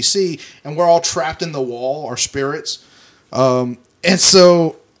Washington D.C. and we're all trapped in the wall, our spirits. And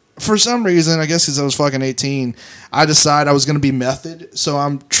so for some reason, I guess because I was fucking 18, I decided I was going to be method. So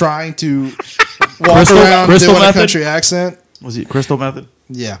I'm trying to walk around Crystal doing method? a country accent. Was it Crystal Method?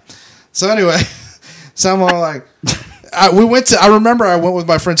 Yeah. So anyway, so I'm all like, I remember I went with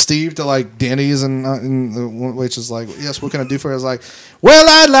my friend Steve to like Denny's and the waitress was like, yes, what can I do for you? I was like, well,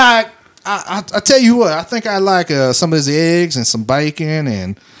 I tell you what, I think I like some of his eggs and some bacon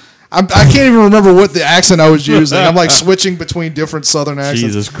and I can't even remember what the accent I was using. I'm like switching between different Southern accents.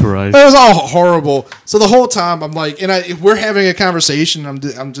 Jesus Christ. It was all horrible. So the whole time I'm like, if we're having a conversation, I'm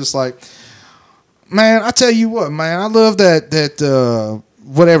just like, man, I tell you what, man, I love that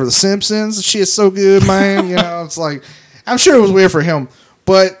whatever, The Simpsons. The shit's so good, man. You know, it's like, I'm sure it was weird for him.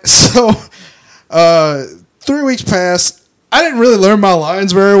 But so 3 weeks passed. I didn't really learn my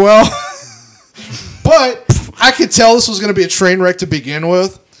lines very well. But I could tell this was going to be a train wreck to begin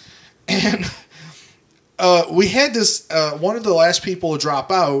with. And we had this, one of the last people to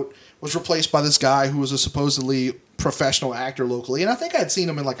drop out was replaced by this guy who was a supposedly professional actor locally. And I think I'd seen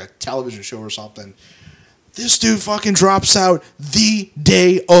him in like a television show or something. This dude fucking drops out the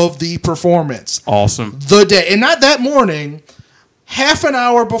day of the performance. Awesome. The day. And not that morning. Half an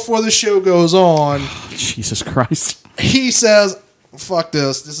hour before the show goes on, Jesus Christ. he says, fuck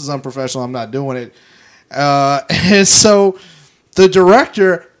this. This is unprofessional. I'm not doing it. And so the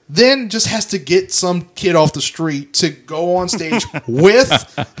director then just has to get some kid off the street to go on stage with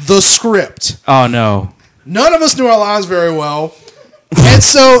the script. Oh, no. None of us knew our lines very well. And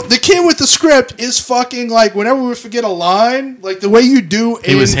so the kid with the script is fucking like, whenever we forget a line, like the way you do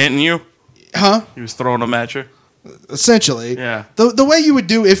He was hitting you? Huh? He was throwing them at you? Essentially. Yeah. The way you would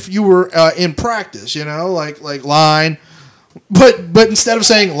do if you were in practice, you know, like line. But instead of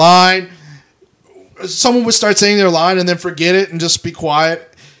saying line, someone would start saying their line and then forget it and just be quiet.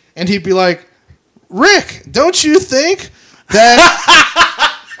 And he'd be like, Rick, don't you think that...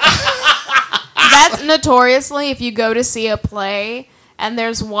 That's notoriously if you go to see a play and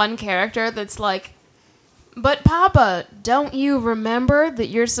there's one character that's like, but Papa, don't you remember that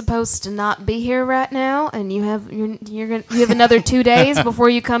you're supposed to not be here right now, and you have you have another 2 days before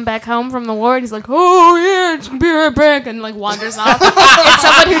you come back home from the war? And he's like, oh yeah, it's gonna be right back, and like wanders off. It's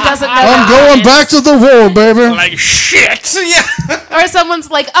someone who doesn't know. I'm that going line. back to the war, baby. Like, shit! Yeah. Or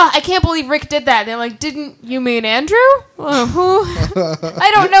someone's like, oh, I can't believe Rick did that. They're like, didn't you mean Andrew? Who? I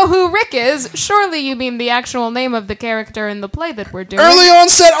don't know who Rick is. Surely you mean the actual name of the character in the play that we're doing. Early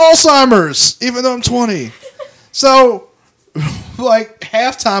onset Alzheimer's, even though I'm 20. So, like,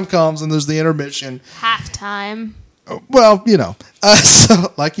 halftime comes and there's the intermission. Halftime. Well,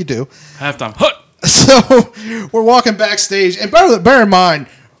 so like you do. Halftime. Hut. So we're walking backstage, and bear in mind,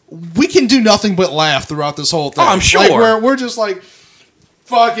 we can do nothing but laugh throughout this whole thing. Oh, I'm sure. Like, we're just like,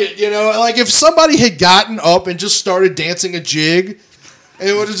 fuck it, Like, if somebody had gotten up and just started dancing a jig,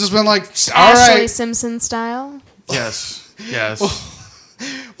 it would have just been like, all Ashley right. Simpson style. Yes.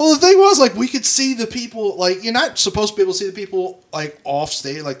 Well, the thing was, like, we could see the people, like, you're not supposed to be able to see the people, like, off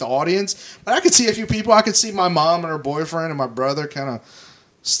stage, like, the audience, but I could see a few people. I could see my mom and her boyfriend and my brother kind of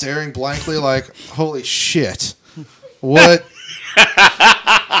staring blankly like, holy shit, what?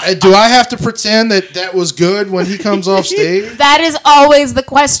 Do I have to pretend that was good when he comes off stage? That is always the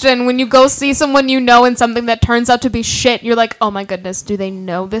question when you go see someone you know in something that turns out to be shit. You're like, oh my goodness, do they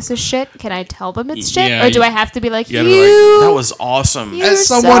know this is shit? Can I tell them it's shit? Yeah, Or do I have to be like, Yeah, you? that was awesome. You're As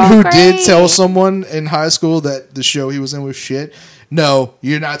someone so who great. did tell someone in high school that the show he was in was shit, no,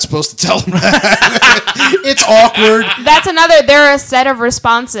 you're not supposed to tell them that. It's awkward. That's another. There are a set of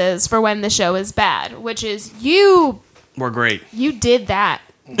responses for when the show is bad, which is We're great. you did that.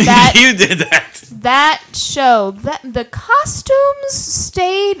 That You did that. that show, that the costumes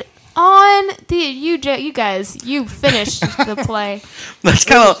stayed on. You guys, you finished the play. That's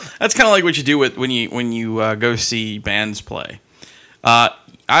kind of like what you do when you go see bands play. I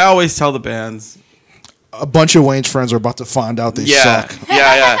always tell the bands. A bunch of Wayne's friends are about to find out they suck.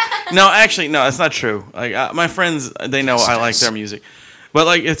 Yeah. No, actually, no, that's not true. Like my friends, they know I like their music. But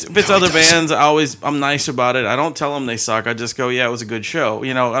like if it's other bands, I'm nice about it. I don't tell them they suck. I just go, yeah, it was a good show.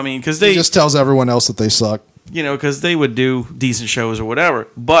 I mean, because He just tells everyone else that they suck. because they would do decent shows or whatever.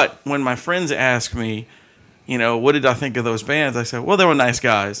 But when my friends ask me, what did I think of those bands? I said, well, they were nice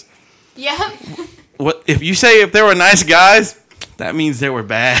guys. Yeah. What if you say if they were nice guys? That means they were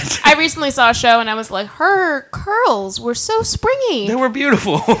bad. I recently saw a show and I was like, her curls were so springy. They were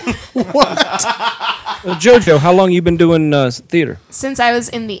beautiful. Jojo, how long you been doing theater? Since I was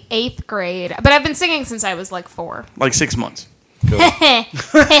in the 8th grade, but I've been singing since I was like 4. Like 6 months.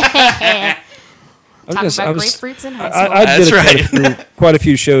 I Talking was about gonna say, grapefruits in high school. I That's did quite a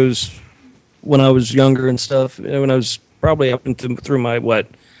few shows when I was younger and stuff. When I was probably up into through my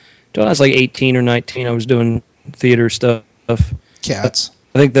till I was like 18 or 19, I was doing theater stuff. Cats.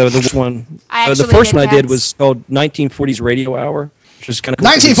 I think the one, I the actually first did one I did Cats. was called 1940s Radio Hour, which is kind of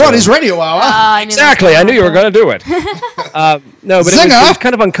 1940s radio hour. I knew Exactly, I knew you were going to do it. No, but it Singer! was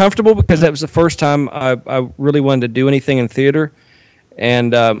kind of uncomfortable because that was the first time I really wanted to do anything in theater,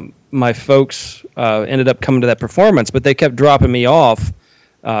 and my folks ended up coming to that performance, but they kept dropping me off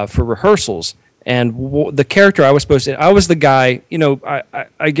for rehearsals. And the character I was supposed to, I was the guy,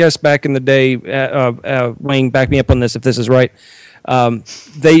 I guess back in the day, Wayne, back me up on this if this is right. When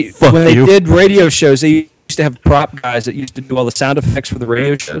they did radio shows, they used to have prop guys that used to do all the sound effects for the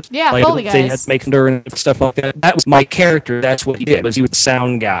radio shows. Yeah, like, Foley They had guys. Maker and stuff like that. That was my character. That's what he did. Was he was the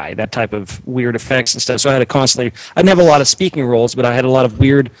sound guy, that type of weird effects and stuff. So I had to constantly. I didn't have a lot of speaking roles, but I had a lot of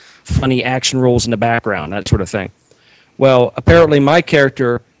weird, funny action roles in the background, that sort of thing. Well, apparently my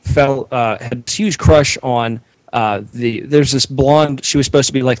character had this huge crush on there's this blonde. She was supposed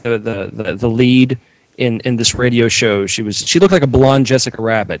to be like the lead in this radio show. She looked like a blonde Jessica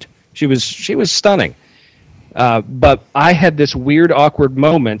Rabbit. She was stunning. But I had this weird, awkward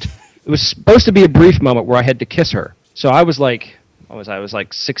moment. It was supposed to be a brief moment where I had to kiss her. So I was like, I was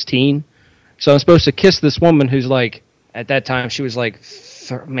like 16. So I'm supposed to kiss this woman who's like, at that time she was like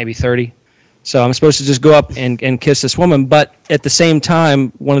maybe 30. So I'm supposed to just go up and kiss this woman. But at the same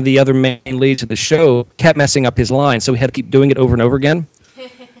time, one of the other main leads of the show kept messing up his line. So we had to keep doing it over and over again.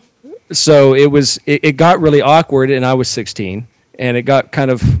 So it got really awkward, and I was 16. And it got kind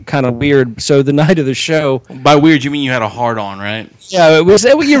of weird. So the night of the show, By weird, you mean you had a hard on, right? yeah, you were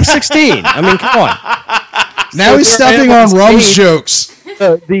 16. I mean, come on. Now he's stepping on Rum's jokes.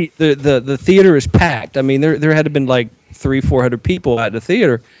 The theater is packed. I mean, there had to been like 300-400 people at the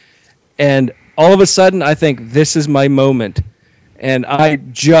theater, and all of a sudden, I think this is my moment, and I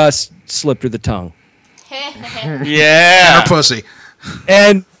just slipped her the tongue, Yeah. Her pussy.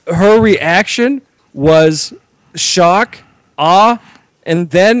 and her reaction was shock, awe, and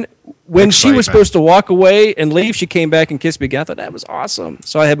then when she was Excitement. supposed to walk away and leave, she came back and kissed me again. I thought that was awesome.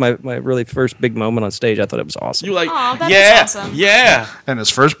 So I had my really first big moment on stage. I thought it was awesome. You like, Aw, that is yeah, awesome. yeah. And his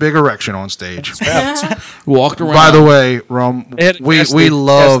first big erection on stage. Walked around. By the way, Rum, They had to we test we the-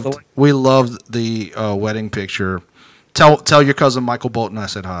 loved test the- we loved the wedding picture. Tell your cousin Michael Bolton I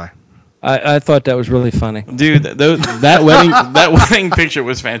said hi. I thought that was really funny. dude, that wedding picture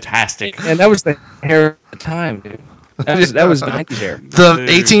was fantastic. And that was the hair at the time, dude. That was 90s hair. The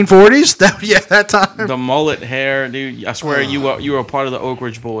 1840s? That time. The mullet hair, dude. I swear you were a part of the Oak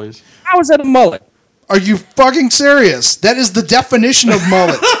Ridge Boys. How was that a mullet? Are you fucking serious? That is the definition of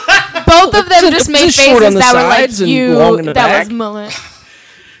mullet. Both of them just made Just short on faces the that were like sides and long in you. the That back. was mullet.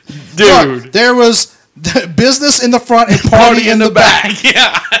 Dude. Look, there was business in the front and party in the back.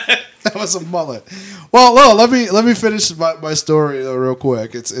 Yeah. That was a mullet. Well, let me finish my story real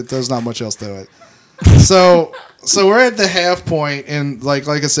quick. There's not much else to it. So we're at the half point, and like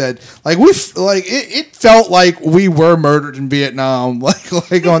I said, it felt like we were murdered in Vietnam, like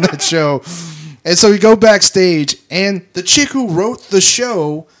on that show. And so we go backstage, and the chick who wrote the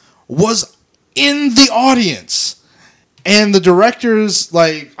show was in the audience, and the directors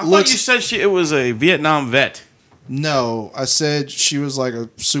I thought you said it was a Vietnam vet. No, I said she was like a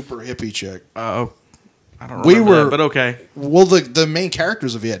super hippie chick. Oh, I don't remember that, but okay. Well, the main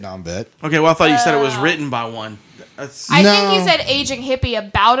character's a Vietnam vet. Okay, well, I thought you said it was written by one. That's, I No. think you said aging hippie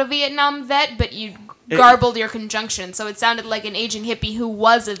about a Vietnam vet, but you garbled your conjunction, so it sounded like an aging hippie who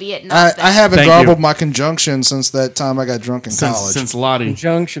was a Vietnam vet. I haven't Thank garbled you. my conjunction since that time I got drunk in college. since Lottie.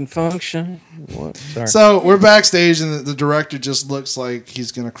 Conjunction function. What? Sorry. So we're backstage, and the director just looks like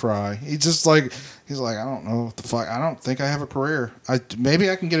he's gonna cry. He's like, I don't know what the fuck. I don't think I have a career. Maybe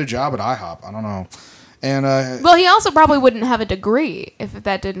I can get a job at IHOP. I don't know. And Well, he also probably wouldn't have a degree if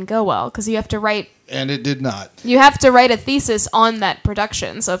that didn't go well, because you have to write it did not. a thesis on that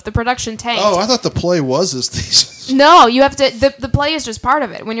production. So if the production tanked, Oh, I thought the play was his thesis. no, you have to. The play is just part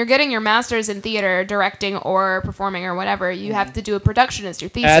of it. When you're getting your master's in theater, directing, or performing, or whatever, you have to do a production as your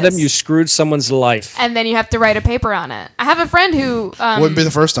thesis. Adam, you screwed someone's life. and then you have to write a paper on it. I have a friend who Wouldn't be the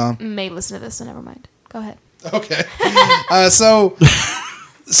first time. may listen to this, so never mind. Go ahead. Okay.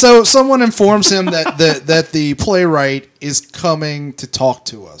 So someone informs him that the playwright is coming to talk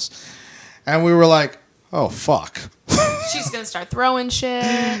to us, and we were like, "Oh fuck." She's gonna start throwing shit.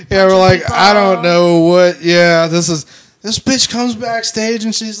 Yeah, we're punching like, people. I don't know what. Yeah, this bitch comes backstage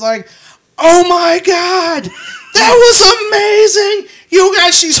and she's like, "Oh my god, that was amazing! You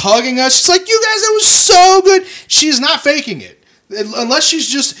guys," she's hugging us. She's like, "You guys, that was so good." She's not faking it. Unless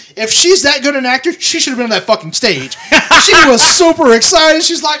if she's that good an actor, she should have been on that fucking stage. She was super excited.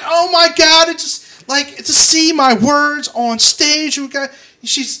 She's like, "Oh my god, it's just like to see my words on stage."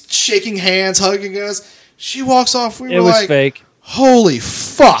 She's shaking hands, hugging us. She walks off. We It were was like, fake. "Holy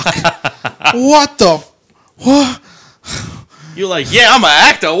fuck! What the? What?" You're like, yeah, I'm an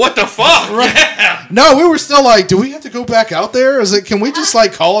actor. What the fuck? Yeah. No, we were still like, "Do we have to go back out there? Can we just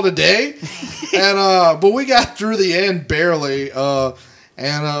like call it a day?" And but we got through the end barely. I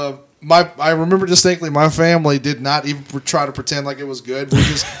remember distinctly, my family did not even try to pretend like it was good. We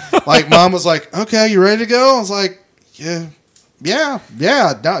just like, Mom was like, "Okay, you ready to go?" I was like, "Yeah, no,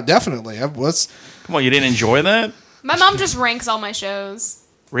 definitely." Come on, you didn't enjoy that? My mom just ranks all my shows.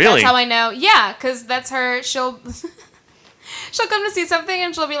 Really? That's how I know. Yeah, because that's her. She'll come to see something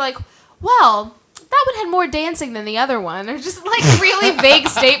and she'll be like, "Well, that one had more dancing than the other one," or just like really vague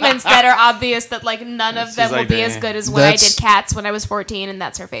statements that are obvious that like none of them She's will like, be as good as when I That's- did Cats when I was 14, and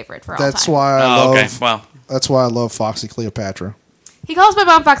that's her favorite for all That's time. why I love. okay. Well, That's why I love Foxy Cleopatra. He calls my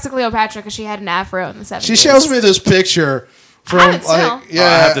mom Foxy Cleopatra because she had an afro in the 70s. She shows me this picture from have it still. like, yeah,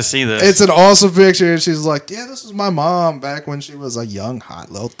 I have to see this. It's an awesome picture, and she's like, "Yeah, this is my mom back when she was a young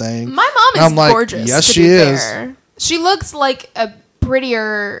hot little thing." My mom And is I'm like, gorgeous. "Yes, to she be is." fair. She looks like a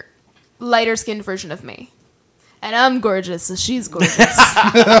prettier, lighter skinned version of me. And I'm gorgeous, so she's gorgeous.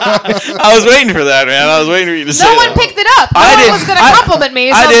 I was waiting for that, man. I was waiting for you to say No one that. picked it up. No I one did. was going to I- compliment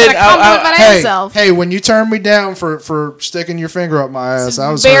me, so I I was did. going to compliment my Hey, own self. hey, when you turned me down for sticking your finger up my ass, I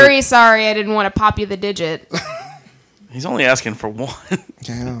was Very hurt. sorry I didn't want to pop you the digit. He's only asking for one.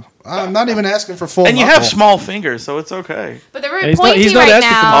 Yeah, I'm not even asking for full. And you knuckle. have small fingers, so it's okay. But they're very He's not- pointy he's not right asking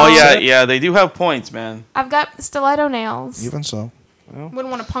for now. Oh, much. yeah, yeah. They do have points, man. I've got stiletto nails. Even so, Wouldn't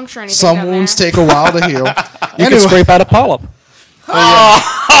want to puncture anything some down wounds there. take a while to heal. You can scrape out a polyp.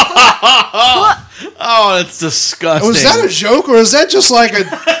 Oh, that's disgusting. Was that a joke, or is that just like an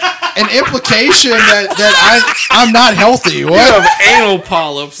implication that I'm not healthy? You What? have anal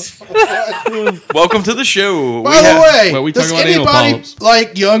polyps. Welcome to the show. By the way, well, we does talk about anal anybody polyps.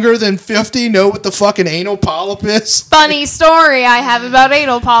 like younger than 50 know what the fucking anal polyp is? Funny story I have about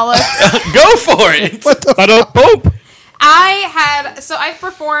anal polyps. Go for it. What the? I don't poop. I've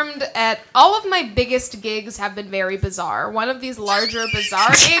performed at all of my biggest gigs have been very bizarre. One of these larger bizarre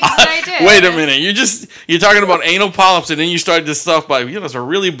gigs that I did. Wait a minute. You're talking about anal polyps, and then you started this stuff by, it's a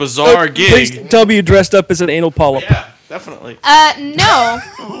really bizarre Please gig. tell me you dressed up as an anal polyp. Yeah, definitely. No.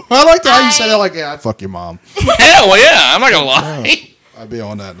 I like how you said that. Like, yeah, I'd fuck your mom. Hell yeah, I'm not gonna lie. I'd be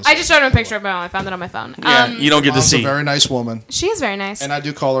on that. I just showed him a picture of my mom. I found it on my phone. Yeah, you don't get to Mom's a see. very nice woman, She is very nice. and I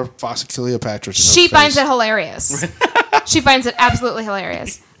do call her Foxy Cleopatra. She finds it hilarious. She finds it absolutely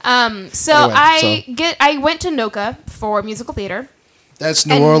hilarious. So Anyway, I went to NOCA for musical theater. That's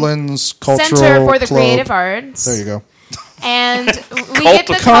New and Orleans Cultural Center for the Club. Creative Arts. There you go. And we get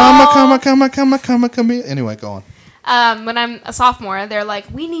the Come. Anyway, go on. when I'm a sophomore, they're like,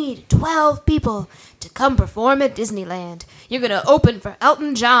 we need 12 people to come perform at Disneyland. You're going to open for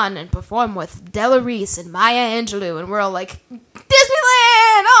Elton John and perform with Della Reese and Maya Angelou. And we're all like,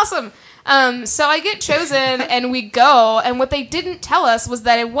 Disneyland! Awesome! So I get chosen and we go. And what they didn't tell us was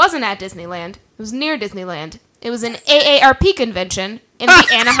that it wasn't at Disneyland. It was near Disneyland. It was an AARP convention in the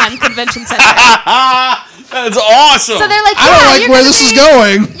Anaheim Convention Center. That's awesome. So they're like, I don't like where this is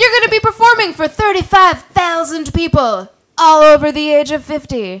going. You're going to be performing for 35,000 people all over the age of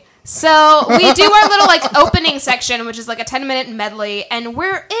 50. So we do our little like opening section, which is like a 10-minute medley, and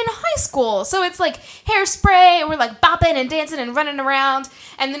we're in high school. So it's like hairspray, and we're like bopping and dancing and running around.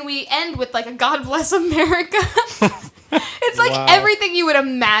 And then we end with like a God Bless America. It's like everything you would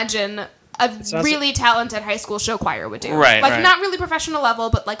imagine a really talented high school show choir would do. Right, Like right. not really professional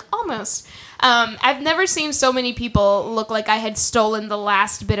level, but like almost. I've never seen so many people look like I had stolen the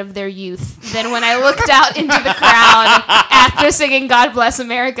last bit of their youth than when I looked out into the crowd after singing God Bless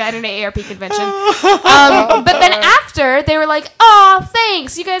America at an AARP convention. But then after, they were like, oh,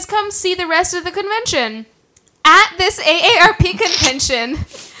 thanks. You guys come see the rest of the convention. At this AARP convention,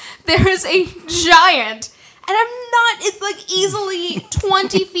 there is a giant, and it's like easily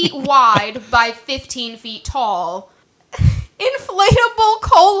 20 feet wide by 15 feet tall, inflatable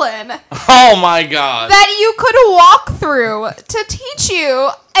colon Oh my god. that you could walk through to teach you,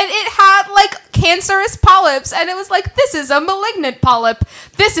 and it had like cancerous polyps, and it was like, this is a malignant polyp,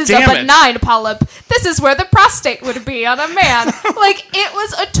 this is Damn a it. benign polyp, this is where the prostate would be on a man. Like, it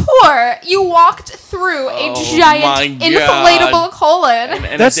was a tour. You walked through a my giant God. inflatable colon.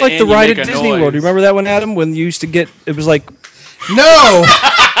 And That's at like the end, you ride make at a Disney noise. World. You remember that one, Adam? When you used to get, it was like, No,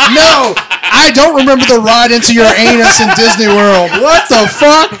 I don't remember the ride into your anus in Disney World. What the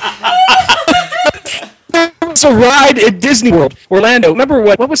fuck? it's a ride at Disney World, Orlando. Remember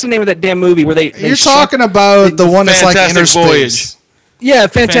what was the name of that damn movie where they You're shot- talking about the one that's like Fantastic inner Voyage. space. Yeah,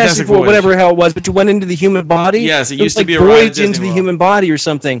 Fantastic Fantastic Voyage, Voyage. whatever the hell it was, but you went into the human body. Yes, it was used to like be a ride at voyage Disney into the World. human body or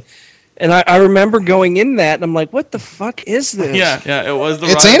something. And I remember going in that, and I'm like, what the fuck is this? Yeah, it was the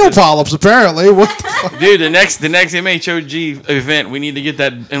It's ride. anal polyps, apparently. What the fuck? Dude, the next MHOG event, we need to get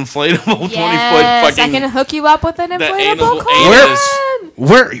that inflatable 20-foot Yes, I fucking. can hook you up with an anal inflatable anus.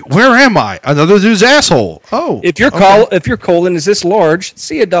 colon. Where am I? Another dude's asshole. Oh, If your colon is this large,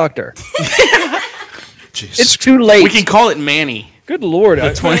 see a doctor. Jesus. It's too late. We can call it Manny. Good lord.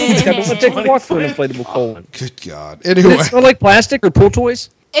 I 20 want to take a walk for an inflatable colon. Good God. Did Anyway, it smell like plastic or pool toys?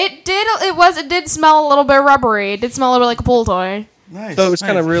 It did smell a little bit rubbery. It did smell a little like a pool toy. Nice. So it's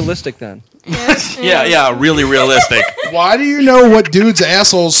kind of realistic then. Yeah, really realistic. why do you know what dudes'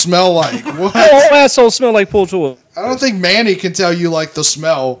 assholes smell like? What? All assholes smell like pool toys. I don't think Manny can tell you like the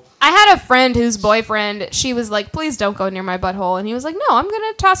smell. I had a friend whose boyfriend, she was like, please don't go near my butthole. And he was like, no, I'm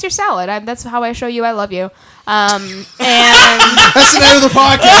going to toss your salad. That's how I show you I love you. And That's the name of the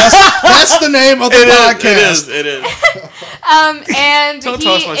podcast. That's the name of the podcast. It is. and Don't he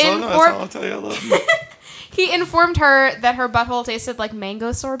toss my son. That's all I'll informed, tell you. I love you. he informed her that her butthole tasted like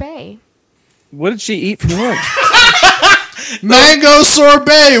mango sorbet. What did she eat for lunch? Mango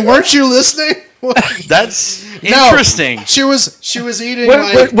sorbet. Weren't you listening? That's No. interesting. She was eating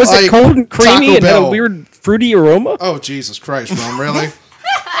Was like it cold and creamy Taco and had a Bell. weird fruity aroma? Oh Jesus Christ, Mom! Really?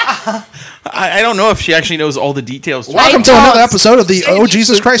 I don't know if she actually knows all the details. to it. Welcome to don't. another episode of the Oh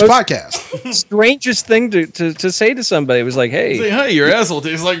Jesus Christ podcast. Strangest thing to say to somebody. It was like, Say, hey, hey, your asshole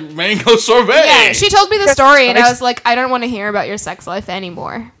tastes like mango sorbet. Yeah, she told me the story, and I was like, I don't want to hear about your sex life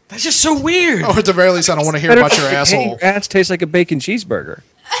anymore. That's just so weird. Or at the very least, I don't want to hear better- about your hey, asshole. your ass tastes like a bacon cheeseburger.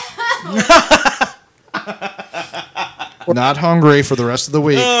 Not hungry for the rest of the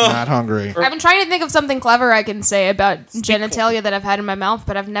week. Not hungry. I've been trying to think of something clever I can say about genitalia that I've had in my mouth,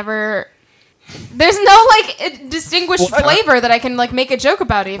 but I've never. There's no like distinguished flavor that I can like make a joke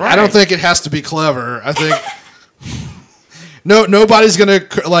about even. I don't think it has to be clever. I think nobody's gonna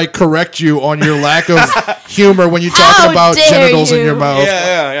like correct you on your lack of humor when you're talking How about dare genitals in you. your mouth.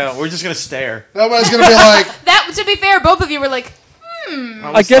 Yeah. We're just gonna stare. Nobody's gonna be like, That, to be fair, both of you were like,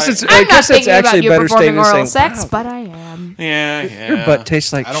 I guess it's I'm not thinking about actually you better performing statement oral saying, sex, but I am. Yeah. your butt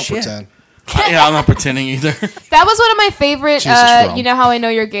tastes like I don't shit. pretend. Yeah, I'm not pretending either. That was one of my favorite, Jesus, Rom. you know how I know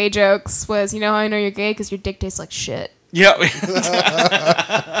you're gay jokes was, you know how I know you're gay? Because your dick tastes like shit. Yeah.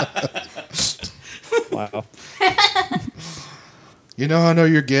 Wow. You know how I know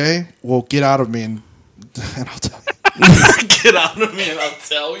you're gay? Well, get out of me and I'll tell you. Get out of me and I'll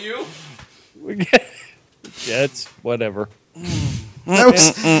tell you. Yeah, it's whatever.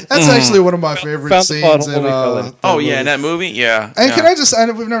 That's actually one of my favorite Found the scenes bottle in. when we fell in. Oh yeah, in that movie, yeah. And yeah. can I just?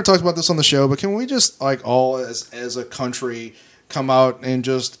 We've never talked about this on the show, but can we just like all as a country come out and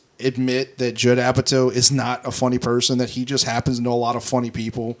just admit that Judd Apatow is not a funny person? That he just happens to know a lot of funny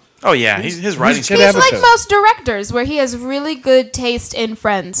people. Oh yeah, his writing's Judd He's Apatow. like most directors, where he has really good taste in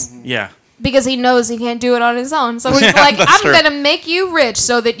friends. yeah. Because he knows he can't do it on his own. So he's Yeah, like, that's I'm true. going to make you rich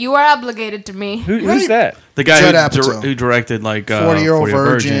so that you are obligated to me. Who's that? The guy Judd who, Apatow. who directed like 40-year-old 40-Year-Old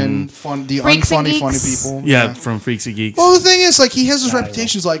virgin, fun, the Freaks and unfunny funny Geeks. people. Yeah, from Freaks and Geeks. Well, the thing is, like, he has his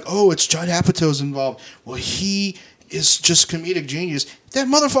reputation. It's like, oh, it's Judd Apatow's involved. Well, he is just comedic genius. That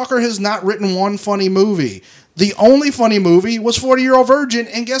motherfucker has not written one funny movie. The only funny movie was 40-Year-Old Virgin,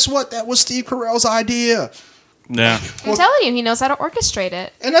 and guess what? That was Steve Carell's idea. Yeah. I'm telling you, he knows how to orchestrate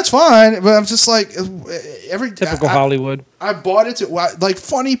it. And that's fine, but I'm just like, Typical Hollywood. I bought into like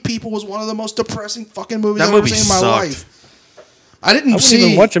Funny People was one of the most depressing fucking movies That I've ever movie seen in my sucked. life. I didn't I wouldn't see.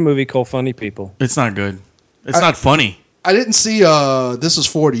 even watch a movie called Funny People. It's not good. It's not funny. I didn't see. This is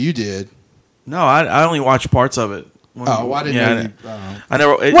 40. You did. No, I only watched parts of it. Oh, why didn't yeah, you? I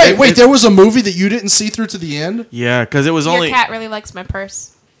never. Wait. There was a movie that you didn't see through to the end. Yeah, because it was Your only. cat really likes my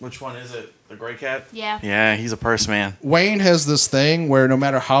purse. Which one is it? The gray cat? Yeah. Yeah, he's a purse man. Wayne has this thing where no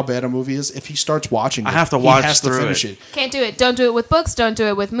matter how bad a movie is, if he starts watching it, I have to he watch has to through finish it. it. Can't do it. Don't do it with books. Don't do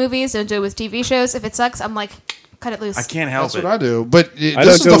it with movies. Don't do it with TV shows. If it sucks, I'm like, cut it loose. I can't help That's it. what I do. But I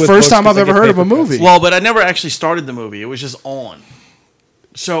this is don't do it the with first books time I've 'cause I ever get heard of a paper cuts. movie. Well, but I never actually started the movie. It was just on.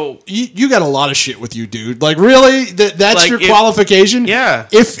 So You got a lot of shit with you, dude. Like, really? That's Like, your if- qualification? yeah,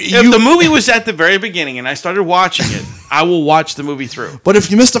 If the movie was at the very beginning and I started watching it, I will watch the movie through. But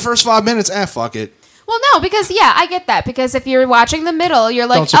if you missed the first 5 minutes, fuck it. Well, no, because I get that. Because if you're watching the middle, you're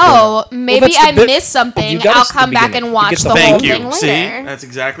like, Don't support oh, maybe that's the I bit- missed something. you gotta I'll see the come back beginning. and You watch get the the whole Thank thing you. later. See, that's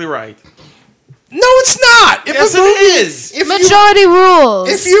exactly right. No, it's not. If Yes, a movie, it is. If Majority rules.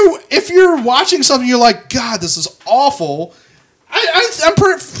 if you're watching something, you're like, God, this is awful. I'm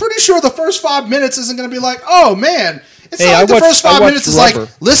pretty sure the first 5 minutes isn't going to be like, oh man. It's Hey, not like the I first watched 5 minutes is like,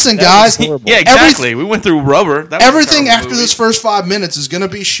 Rubber. listen, That guys. was horrible. Yeah, exactly. We went through Rubber. That was a Everything terrible after movie. this first 5 minutes is going to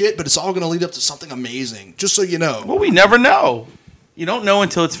be shit, but it's all going to lead up to something amazing. Just so you know. Well, we never know. You don't know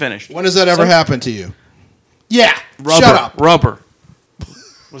until it's finished. When does that ever happen to you? Yeah. Rubber, Shut up. Rubber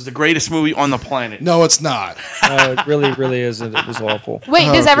was the greatest movie on the planet. No, it's not. It really isn't. It was awful. Wait,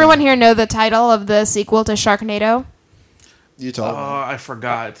 does Okay. everyone here know the title of the sequel to Sharknado? You told me. I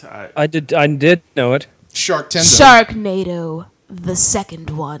forgot. I did know it. Shark Tender. Sharknado, the second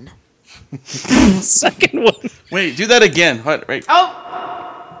one. Second one. Wait, do that again. Hold- Wait,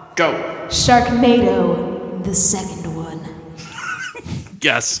 Oh, go. Sharknado, the second one.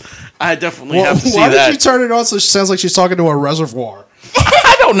 Yes, I definitely Well, have to see why that. did you turn it on so it sounds like she's talking to a reservoir?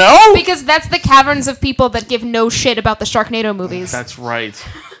 I don't know. Because that's the caverns of people that give no shit about the Sharknado movies. That's right.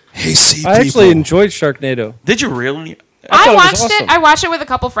 Hey, sea I actually enjoyed Sharknado. Did you really? I thought I it was watched awesome. I watched it with a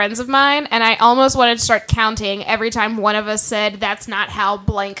couple friends of mine, and I almost wanted to start counting every time one of us said, "That's not how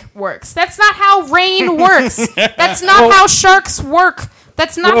blank works. That's not how rain works. That's not how sharks work.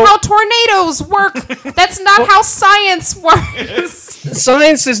 That's not Well- how tornadoes work. That's not how science works."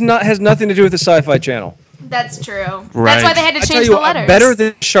 Science has nothing to do with the Sci-Fi Channel. That's true. Right. That's why they had to I tell change you, the letters. better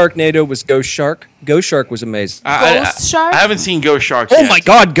than Sharknado was Ghost Shark. Ghost Shark was amazing. Ghost Shark? I haven't seen Ghost Shark Oh yet. my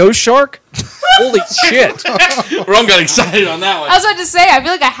God, Ghost Shark! Holy shit! Ron got excited on that one. I was about to say, I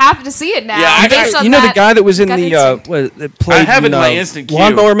feel like I have to see it now. Yeah, based on You know the that guy that was in gut the instinct. that played I have it in my in, instant queue.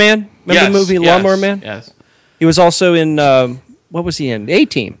 Lawnmower Man. Remember Yes, the movie yes, Lawnmower Man? Yes. He was also in what was he in?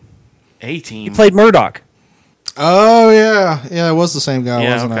 A-Team. 18. He played Murdoch. Oh, yeah. It was the same guy,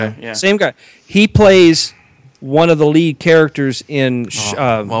 Yeah, wasn't okay. it? Yeah. Same guy. He plays one of the lead characters in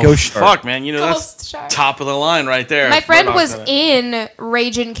Well, Ghost Shark. fuck, man. You know, Ghost that's Shark. top of the line right there. My friend Murdoch's was in it. in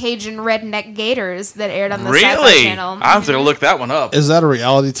Ragin' Cajun Redneck Gators that aired on the Sci-Fi Really? Channel. I have to look that one up. Is that a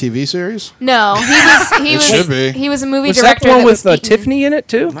reality TV series? No, he was should be. he was a movie Was that director the one that with was beaten. Tiffany in it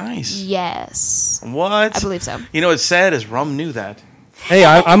too? Nice. Yes, What? I believe so. You know what's sad is Rum knew that. Hey,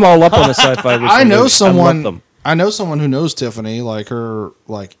 I'm all up on the sci-fi. with I the know movies. I love someone. them. I know someone who knows Tiffany, like her,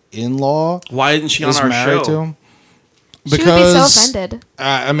 in-law Why isn't she on is our married show? to him. She would be so offended.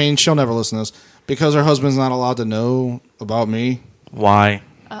 I mean, she'll never listen to this because her husband's not allowed to know about me. Why?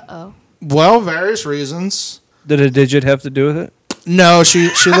 Uh-oh. Well, various reasons. Did a digit have to do with it? No, she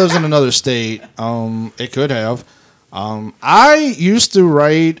lives in another state. It could have. I used to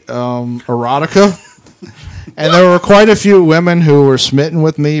write erotica, and there were quite a few women who were smitten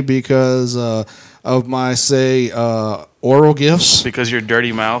with me because of my, say, oral gifts. Because your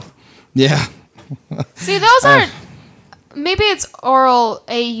dirty mouth. Yeah. See, those aren't. Maybe it's oral,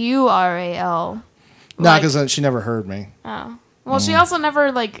 AURAL. No, because she never heard me. Oh. Well, she also never,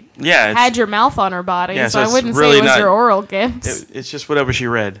 Yeah, it's- had your mouth on her body, Yeah, so so I it's wouldn't really say it was not- your oral gifts. It's just whatever she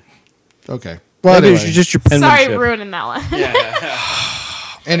read. Okay. Well, Maybe anyway. it's just your Sorry, penmanship. ruining that one.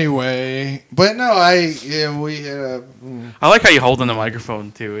 Anyway. But no, we I like how you hold in the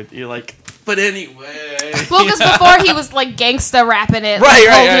microphone too. You're like, but anyway. Well, because before he was gangsta rapping it, Right,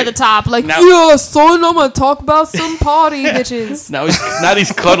 holding right. to the top, Now- yeah, son, I'm gonna talk about some party bitches. Now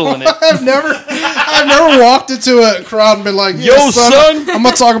he's cuddling it. I've never walked into a crowd and been like, Yo, son. I'm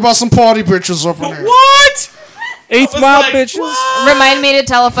gonna talk about some party pictures up in here. What? 8th was Mile like, bitches. Remind me to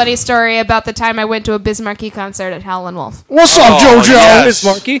tell a funny story about the time I went to a Biz Markie concert at Howlin' Wolf. What's up, Oh, JoJo? yes. Miss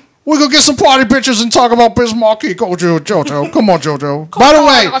Marky. We're gonna get some party pictures and talk about Biz Markie. Go, JoJo. Come on, JoJo.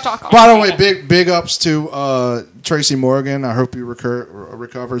 By the way, big ups to Tracy Morgan. I hope you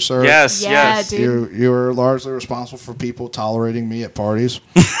recover, sir. Yes, Yeah, yes. dude. You were largely responsible for people tolerating me at parties.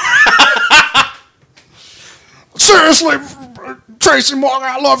 Seriously, Tracy Morgan,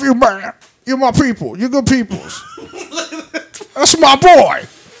 I love you, man. You're my people. You're good peoples. That's my boy.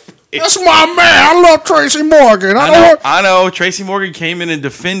 That's my man. I love Tracy Morgan. I know. Tracy Morgan came in and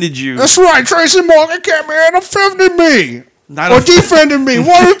defended you. That's right. Tracy Morgan came here and offended me. Not Or off- defended me.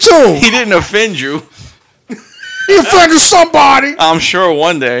 One or two. He didn't offend you. He offended somebody. I'm sure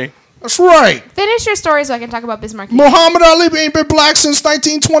one day. That's right. Finish your story so I can talk about Biz Markie. Muhammad Ali ain't been black since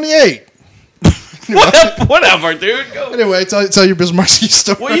 1928. Whatever, dude. Go. Anyway, tell your Biz Markie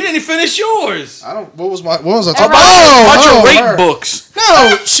story. Well, you didn't finish yours. What was I talking about? Bunch of rape her. books.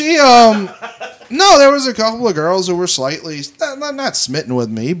 No, she no, there was a couple of girls who were slightly not smitten with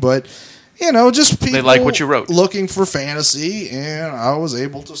me, but just people like what you wrote. looking for fantasy, and I was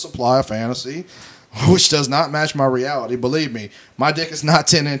able to supply a fantasy which does not match my reality. Believe me, my dick is not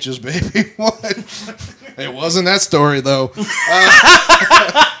 10 inches, baby. What? It wasn't that story though.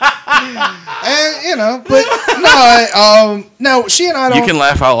 And but no, she and I don't. You can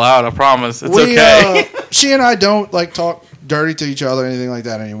laugh out loud. I promise. It's okay. She and I don't talk dirty to each other or anything like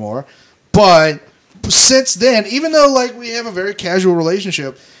that anymore. But since then, even though we have a very casual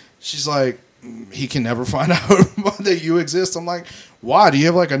relationship, she's like, he can never find out that you exist. I'm like, why? Do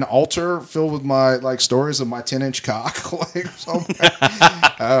you have an altar filled with my stories of my 10-inch cock?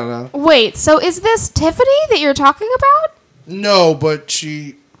 I don't know. Wait, so is this Tiffany that you're talking about? No, but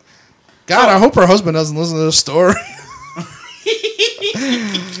she. God, I hope her husband doesn't listen to this story.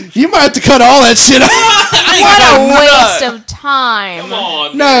 You might have to cut all that shit out. What a waste of time. Come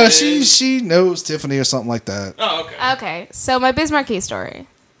on. No, man. she knows Tiffany or something like that. Oh, okay. Okay, so my Biz Markie story.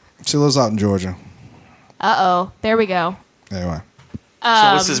 She lives out in Georgia. Uh-oh, there we go. Anyway.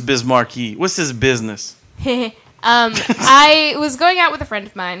 So what's this Biz Markie? What's this business? I was going out with a friend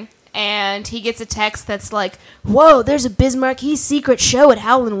of mine, and he gets a text that's like, whoa, there's a Biz Markie secret show at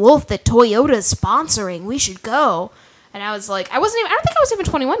Howlin' Wolf that Toyota's sponsoring. We should go. And I was like, I don't think I was even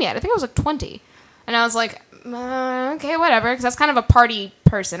 21 yet. I think I was 20. And I was like, okay, whatever, because that's kind of a party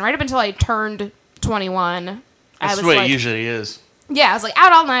person. Right up until I turned 21, I That's was what like, it usually is. yeah, I was like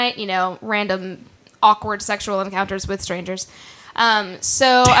out all night, random awkward sexual encounters with strangers.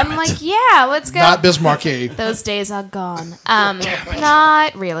 So I'm like, yeah, let's go. Not Biz Markie. Those days are gone.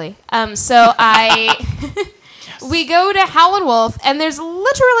 Not really. So we go to Howlin' Wolf, and there's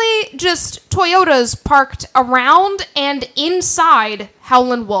literally just Toyotas parked around and inside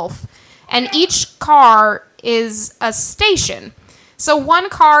Howlin' Wolf, and each car is a station. So one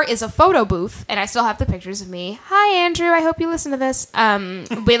car is a photo booth, and I still have the pictures of me. Hi, Andrew. I hope you listen to this.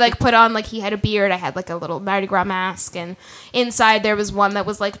 We put on he had a beard. I had a little Mardi Gras mask, and inside there was one that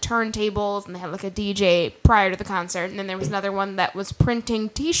was turntables, and they had a DJ prior to the concert, and then there was another one that was printing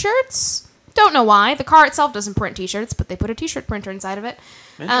T-shirts. Don't know why. The car itself doesn't print T-shirts, but they put a T-shirt printer inside of it.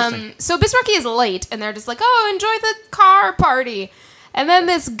 Interesting. So Biz Markie is late, and they're just like, oh, enjoy the car party. And then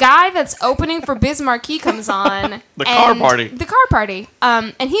this guy that's opening for Biz Markie comes on. The car party. The car party.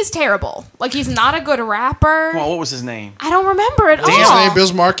 And he's terrible. He's not a good rapper. Well, what was his name? I don't remember at His all. name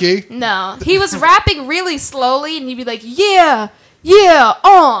Biz Markie. No. He was rapping really slowly, and he'd be like, yeah,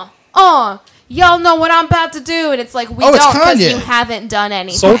 y'all know what I'm about to do. And it's like, we Oh, it's don't, because Kanye. you haven't done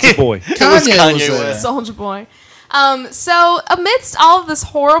anything. Soldier Boy. Kanye was Kanye there. West. Soldier Boy. So amidst all of this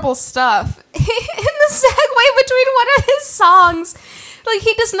horrible stuff, in the segue between one of his songs,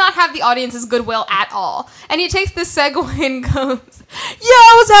 he does not have the audience's goodwill at all. And he takes this segue and goes, yeah,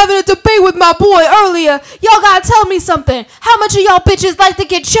 I was having a debate with my boy earlier. Y'all gotta tell me something. How much of y'all bitches like to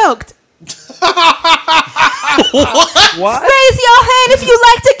get choked? What? Raise your hand if you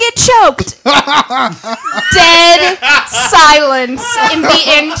like to get choked. Dead silence in the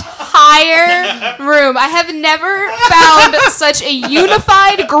entire room. I have never found such a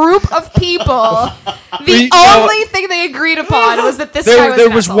unified group of people. The only thing they agreed upon was that this guy was There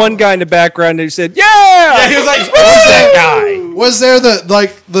an was asshole. one guy in the background who said, "Yeah." Yeah, he was like, Who's that guy? Was there the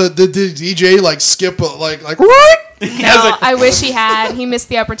DJ like skip like what? No, I wish he had. He missed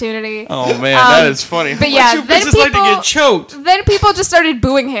the opportunity. oh man, that is funny. but yeah, you then bitches like to people- get choked. Then people just started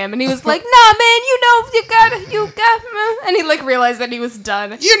booing him, and he was like, "Nah, man, you got," and he like realized that he was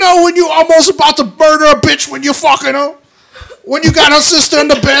done. You know when you almost about to murder a bitch when you're fucking her? When you got her sister in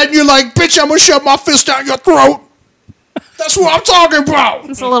the bed and you're like, bitch, I'm gonna shove my fist down your throat. That's what I'm talking about.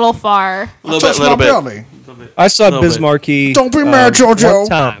 It's a little far. Touch my belly. I saw Little bit. Biz Markie. Don't be mad, JoJo. One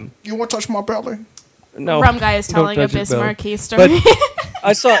time. You wanna touch my belly? No. Rum guy is don't telling a touch his belly. Bismarcky story. But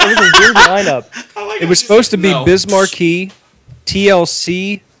I saw it was a weird lineup. It was supposed to be No. Biz Markie,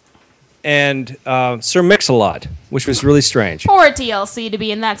 TLC, and Sir Mix-a-Lot, which was really strange. Poor TLC to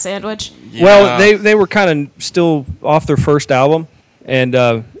be in that sandwich. Well, they were kind of still off their first album, and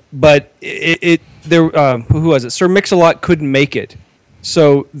but who was it? Sir Mix-a-Lot couldn't make it,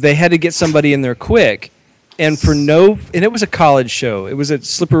 so they had to get somebody in there quick, and it was a college show. It was at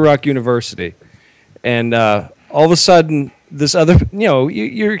Slippery Rock University, and all of a sudden this other,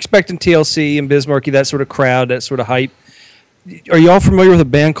 you're expecting TLC and Biz Markie, that sort of crowd, that sort of hype. Are you all familiar with a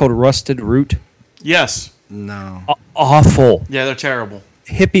band called Rusted Root? Yes. No. Awful. Yeah, they're terrible.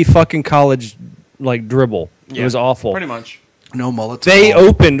 Hippie fucking college like dribble. Yeah, It was awful. Pretty much. No mullet. They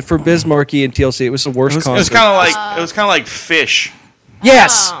opened for Biz Markie and TLC. It was the worst It was concert. kind of like Fish.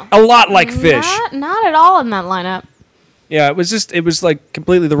 Yes, Oh. a lot like Fish. Not at all in that lineup. Yeah, it was like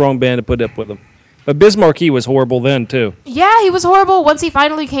completely the wrong band to put up with them. But Biz Markie was horrible then too. Yeah, he was horrible once he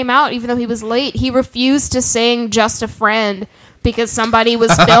finally came out, even though he was late. He refused to sing Just a Friend because somebody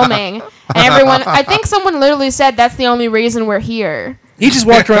was filming. And I think someone literally said that's the only reason we're here. He just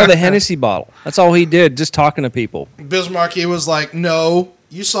walked around with a Hennessy bottle. That's all he did, just talking to people. Bismarck, he was like, no,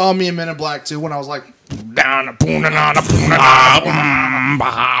 you saw me in Men in Black too when I was like,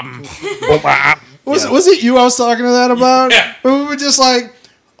 was it you I was talking to that about? Yeah. We were just like,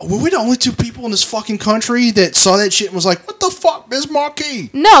 were we the only two people in this fucking country that saw that shit and was like, what the fuck,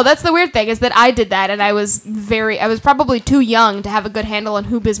 Bismarcky? No, that's the weird thing is that I did that, and I was probably too young to have a good handle on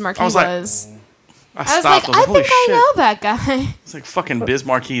who Bismarcky I was like, was. I I was stopped. like, I Holy think shit. I know that guy. It's like fucking Biz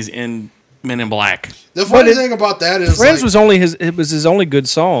Marquis in Men in Black. The funny But thing about that is, Friends like, was his only good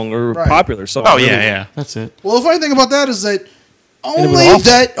song or Right. popular song. Oh really. yeah. That's it. well, the funny thing about that is that it was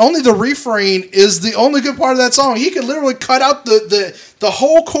awful. only the refrain is the only good part of that song. He could literally cut out the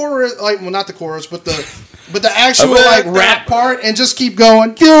whole chorus, like, well, not the chorus, but the actual like rap part, and just keep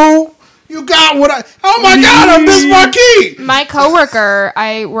going. You got what I? Oh my God, I'm Bismarcky. My coworker,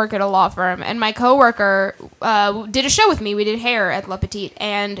 I work at a law firm, and my coworker did a show with me. We did hair at La Petite,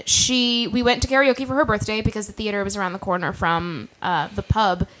 and we went to karaoke for her birthday because the theater was around the corner from the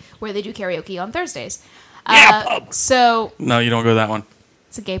pub where they do karaoke on Thursdays. Pub. So No, you don't go to that one.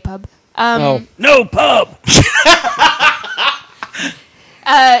 it's a gay pub. Oh, no pub.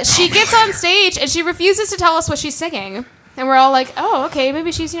 She gets on stage and she refuses to tell us what she's singing. And we're all like, oh, okay,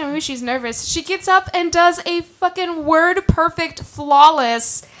 maybe she's nervous. She gets up and does a fucking word perfect,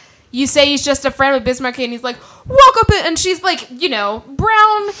 flawless. You say he's just a friend with Bismarck, and he's like, walk up it, and she's like,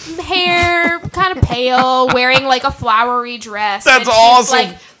 brown hair, kind of pale, wearing like a flowery dress. That's and she's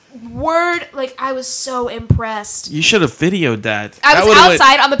awesome. I was so impressed. You should have videoed that. I That was would've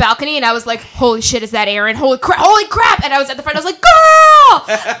outside on the balcony, and I was like, holy shit, is that Erin? Holy crap! And I was at the front, I was like,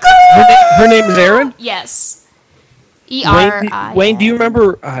 girl! Her name is Erin. Yes. E-R-I-N. Wayne, do you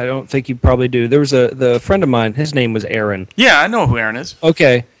remember? I don't think you probably do. There was the friend of mine. His name was Aaron. Yeah, I know who Aaron is.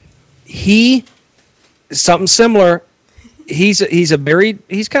 Okay, he something similar. He's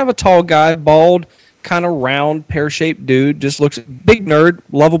kind of a tall guy, bald, kind of round, pear-shaped dude. Just looks big nerd,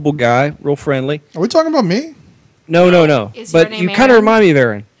 lovable guy, real friendly. Are we talking about me? No. Is your But name you kind of Aaron? remind me of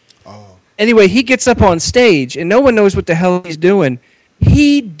Aaron. Oh. Anyway, he gets up on stage, and no one knows what the hell he's doing.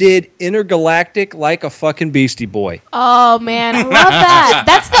 He did Intergalactic like a fucking Beastie Boy. Oh, man. I love that.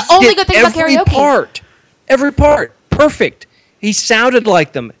 That's the only Did good thing about karaoke. Every part, perfect. He sounded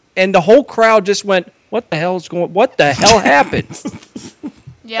like them, and the whole crowd just went, "What the hell happened?"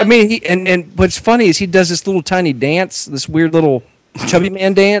 Yep. I mean, and what's funny is he does this little tiny dance, this weird little chubby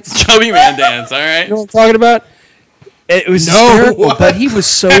man dance. Chubby Man Dance, all right? You know what I'm talking about? It was No. hysterical, but he was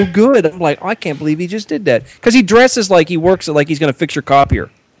so good. I'm like, I can't believe he just did that. Because he dresses like he works like he's going to fix your copier.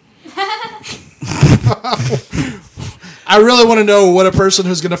 I I really want to know what a person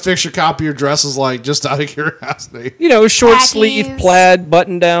who's going to fix your copy of dress is like, just out of curiosity. Short Khakis. sleeve plaid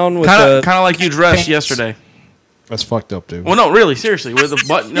button down with Kind a of like you dressed pants. yesterday. That's fucked up, dude. Well, no, really, seriously, with a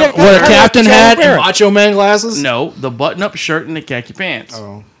button. Yeah, up. well, What, a captain Joe hat and Barrett. Macho Man glasses? No, the button-up shirt and the khaki pants.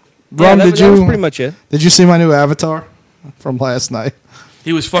 Oh. Yeah, Rum, that did was you pretty much it. Did you see my new avatar from last night?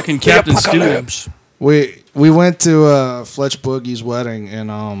 He was fucking Captain Stewart. We went to Fletch Boogie's wedding,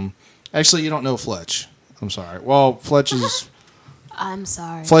 and actually, you don't know Fletch. I'm sorry. Well, Fletch is I'm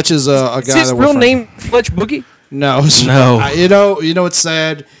sorry. a guy Is his that we're real friends- name Fletch Boogie? No, No. You know, it's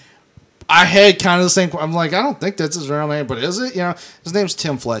sad. I had kind of the same. I'm like, I don't think that's his real name, but is it? His name's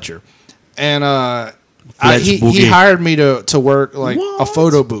Tim Fletcher, and he Boogie. hired me to work like a What?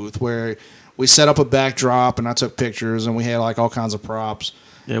 photo booth where we set up a backdrop and I took pictures and we had like all kinds of props.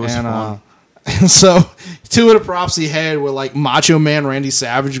 Yeah, it was fun. And so, two of the props he had were like Macho Man Randy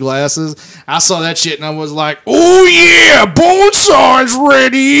Savage glasses. I saw that shit and I was like, "Oh yeah, Bonesaw's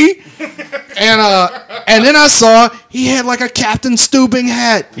ready!" and then I saw he had like a Captain Stubing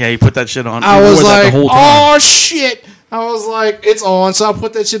hat. Yeah, he put that shit on. I He was wore that like, the whole time. "Oh shit!" I was like, "It's on." So I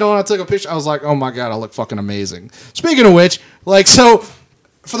put that shit on. I took a picture. I was like, "Oh my god, I look fucking amazing." Speaking of which, like so.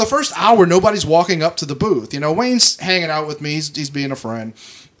 For the first hour, nobody's walking up to the booth. Wayne's hanging out with me. He's being a friend.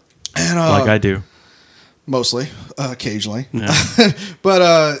 And, Like I do. mostly, occasionally. Yeah.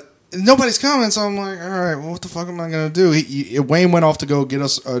 But nobody's coming, so I'm like, all right, well, what the fuck am I gonna do? Wayne went off to go get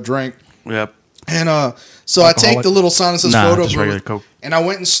us a drink, Yep. and so I take the little sign that says Nah, photo just regular booth, Coke. and I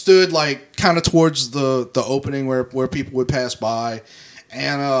went and stood like kind of towards the opening where people would pass by,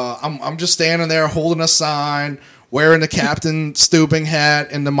 and I'm just standing there holding a sign, wearing the Captain Stubing hat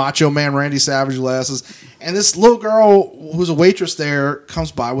and the Macho Man Randy Savage glasses. And this little girl who's a waitress there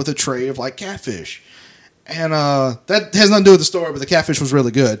comes by with a tray of like catfish. And that has nothing to do with the story, but the catfish was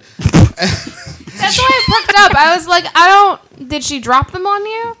really good. That's why I perked up. I was like, did she drop them on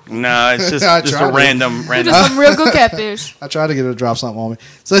you? No, it's just, I just tried a to. random. Just some real good catfish. I tried to get her to drop something on me.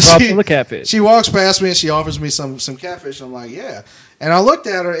 So Drop on the catfish. She walks past me and she offers me some catfish. I'm like, yeah. And I looked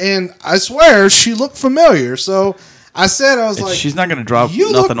at her and I swear she looked familiar. So I said, I was like, She's not going to drop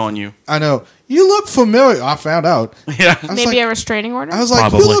 "You nothing look-" on you. I know. You look familiar. I found out. Yeah. I was Maybe like, a restraining order? I was like,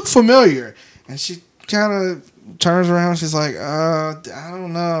 Probably. you look familiar. And she kind of turns around. She's like, I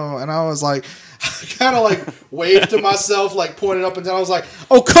don't know. And I was like, I kind of like waved to myself, like pointed up and down. I was like,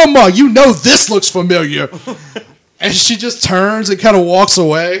 oh, come on. You know this looks familiar. And she just turns and kind of walks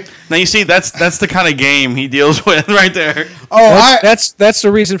away. Now you see, that's the kind of game he deals with right there. Oh, That's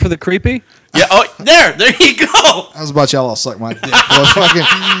the reason for the creepy. Yeah. Oh, there you go. I was about y'all all suck my dick. Boy.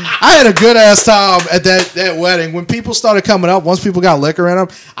 I had a good ass time at that wedding. When people started coming up, once people got liquor in them,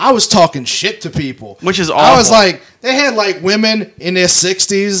 I was talking shit to people. Which is I was awful. like, they had like women in their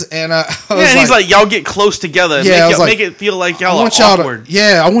 60s, and I was Yeah, and he's like, y'all get close together. And Yeah, I was make like, it feel like I y'all are want y'all awkward. to,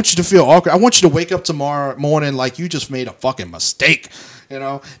 yeah, I want you to feel awkward. I want you to wake up tomorrow morning like you just made a fucking mistake. They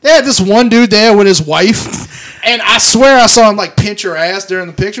had this one dude there with his wife, and I swear I saw him like pinch her ass during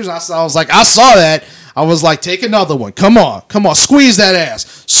the pictures. I was like, I saw that. I was like, take another one. Come on, squeeze that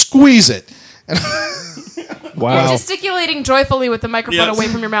ass, squeeze it. Wow. Gesticulating joyfully with the microphone Yes. away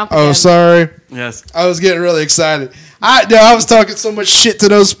from your mouth. Oh, again. sorry. Yes. I was getting really excited. I was talking so much shit to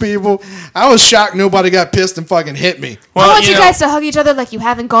those people. I was shocked nobody got pissed and fucking hit me. I want you guys to hug each other like you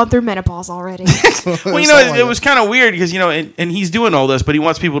haven't gone through menopause already. Well, Something like it was kind of weird because and he's doing all this, but he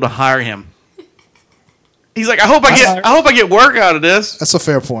wants people to hire him. He's like, I hope I get work out of this. That's a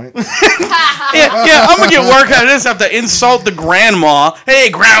fair point. Yeah, I'm gonna get work out of this. I have to insult the grandma. Hey,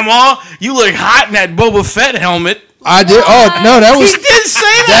 grandma, you look hot in that Boba Fett helmet. I did. Oh no, that He was did say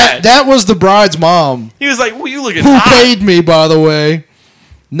that. that was the bride's mom. He was like, well, you looking Who hot. paid me, by the way.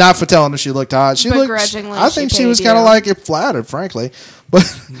 Not for telling her she looked hot. She looked. Begrudgingly, I think she she was paid kind of you. like it flattered, frankly. But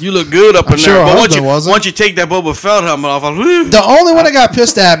You look good up in sure there. her But husband wasn't. once you take that Boba Fett helmet off, I'm like, the only one that got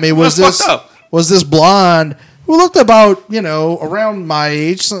pissed at me was That's fucked this up. blonde who looked about around my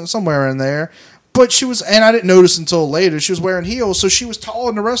age, somewhere in there. But she was, and I didn't notice until later. She was wearing heels, so she was taller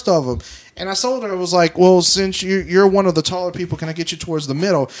than the rest of them. And I told her, I was like, "Well, since you're one of the taller people, can I get you towards the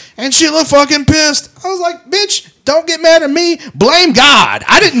middle?" And she looked fucking pissed. I was like, "Bitch, don't get mad at me. Blame God.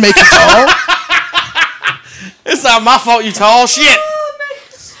 I didn't make you tall." it's not my fault you tall. Shit.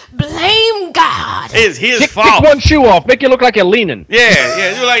 Blame God. It's his Take fault. one shoe off. Make you look like you're leaning.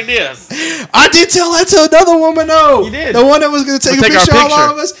 Yeah, do like this. I did tell that to another woman, though. You did. The one that was going to take a Take our picture of all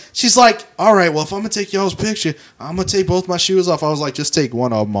picture. of us. She's like, all right, well, if I'm going to take y'all's picture, I'm going to take both my shoes off. I was like, just take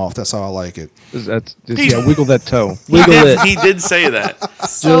one of them off. That's how I like it. That's just, wiggle that toe. He Wiggle did, it. he did say that.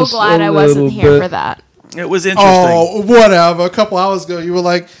 So Just glad a I wasn't little here bit. for that. It was interesting. Oh, whatever. A couple hours ago, you were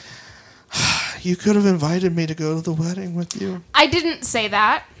like, You could have invited me to go to the wedding with you. I didn't say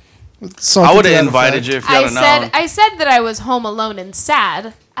that. I would have invited you if you had known. I said that I was home alone and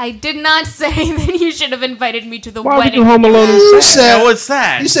sad. I did not say that you should have invited me to the Why were wedding. you home alone and You sad? said, Yeah, what's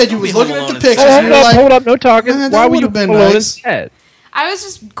that? You said you Don't was be looking home at the alone and pictures. sad. and you were like, Hold up, no talking. "Man, Why that were you would've been alone and nice." sad? I was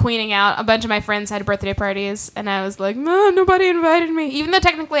just queening out. A bunch of my friends had birthday parties, and I was like, no, nobody invited me. Even though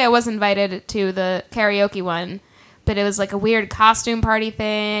technically I was invited to the karaoke one, but it was like a weird costume party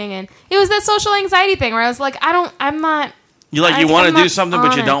thing, and it was that social anxiety thing where I was like, I'm not. You I'm want to do not something, but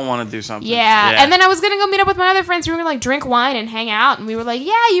you on it. don't want to do something. Yeah. And then I was gonna go meet up with my other friends. We were gonna like drink wine and hang out, and we were like,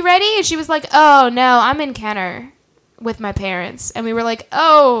 "Yeah, you ready?" And she was like, "Oh no, I'm in Kenner with my parents," and we were like,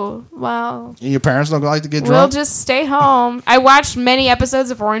 "Oh well." And your parents don't like to get We'll drunk? just stay home. I watched many episodes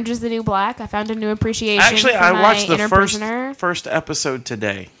of Orange is the New Black. I found a new appreciation Actually, for I my watched the inner prisoner. first episode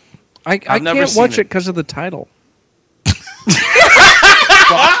today. I never can't seen watch it. it because of the title.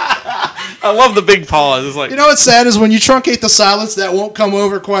 I love the big pause. It's like, You know what's sad is when you truncate the silence, that won't come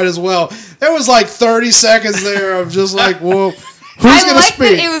over quite as well. There was like 30 seconds there of just like, well, who's I going to liked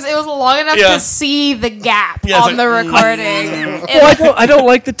that speak? it was long enough Yeah. to see the gap Yeah, it's on like, the recording. Well, I don't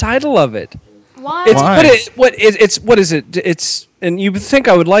like the title of it. Why? It's Why? what is it? It's and you would think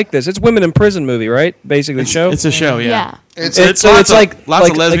I would like this. It's women in prison movie, right? Basically, the show. it's a show, yeah. Yeah. It's It's so lots it's of- like lots of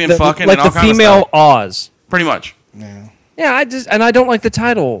like lesbian the, fucking like and all the kind of female stuff. Oz. Pretty much. Yeah, I don't like the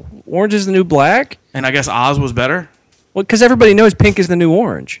title. Orange is the New Black. And I guess Oz was better. Well, because everybody knows pink is the new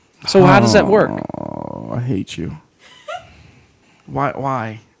orange. So how does that work? Oh, I hate you. Why?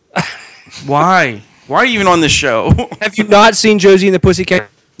 Why? Why are you even on this show? Have you not seen Josie and the Pussycat?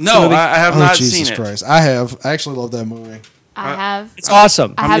 No, movie? I have Oh, not Jesus seen it. Christ. I have. I actually love that movie. I have. It's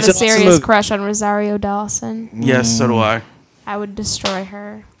awesome. I have It's a an awesome serious movie. crush on Rosario Dawson. Yes, so do I. I would destroy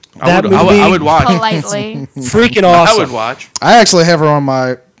her That I movie- would watch. politely. Freaking I awesome. would watch. I actually have her on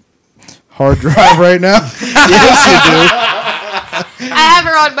my hard drive right now. Yes, I have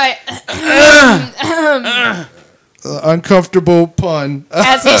her on my Uncomfortable pun.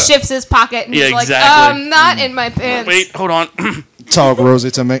 as he shifts his pocket and Yeah, he's exactly. like, not in my pants. Wait, hold on. Talk Rosie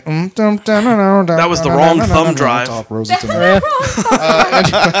to me. That was the wrong thumb drive. Talk Rosie to you me.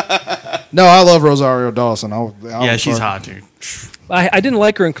 do. No, I love Rosario Dawson. Yeah, she's hot, dude. I didn't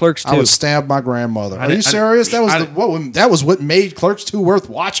like her in Clerks I 2. would stab my grandmother. Are you didn't- serious? That was I- that was what made Clerks 2 worth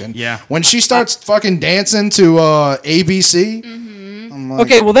watching. Yeah. When she starts fucking dancing to ABC. Mm-hmm. I'm like,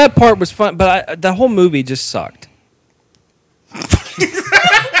 Okay, well that part was fun, but the whole movie just sucked.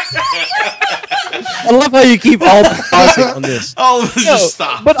 I love how you keep all pausing on this. Oh, just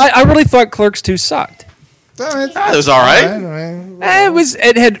stop. But I really thought Clerks 2 sucked. It was all right.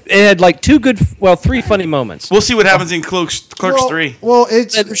 It had like three funny moments. We'll see what happens in Clerks 3. Well,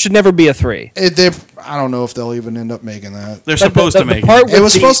 it's There should never be a 3. I don't know if they'll even end up making that. They're But supposed to make part it. with It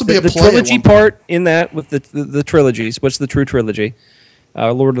was supposed to be a the play at trilogy one point. part in that with the trilogies. What's the true trilogy?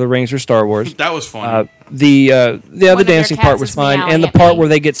 Lord of the Rings or Star Wars. That was fun. The other their dancing cats part was is fine, meowing and the at part me. where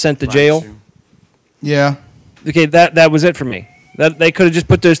they get sent to jail. Yeah. Okay, that was it for me. That they could have just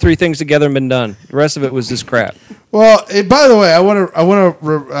put those 3 things together and been done. The rest of it was just crap. Well, by the way,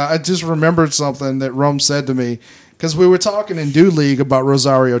 I just remembered something that Rome said to me because we were talking in Dude League about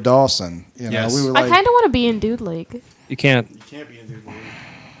Rosario Dawson. You know, Yes. we were I like, kind of want to be in Dude League. You can't.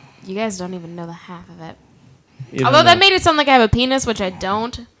 You guys don't even know the half of it. You don't Although that know. made it sound like I have a penis, which I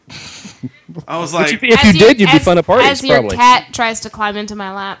don't. I was Which like, if you did, you'd be fun at parties. As your probably. cat tries to climb into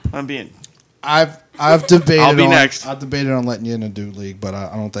my lap. I'm being. I've debated. I'll be on, next. I've debated on letting you in a Dude League, but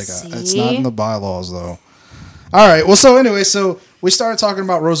I don't think it's See? not in the bylaws though. All right. Well, so anyway, so we started talking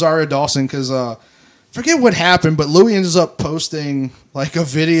about Rosario Dawson because forget what happened, but Louis ends up posting like a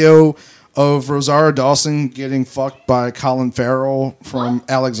video of Rosario Dawson getting fucked by Colin Farrell from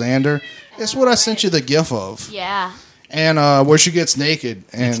Alexander. It's what I sent you the gif of, Yeah. and where she gets naked.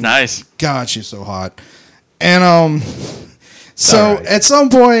 And It's nice. God, she's so hot. And so All right. at some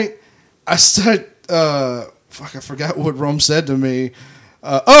point, I start. Fuck, I forgot what Rome said to me.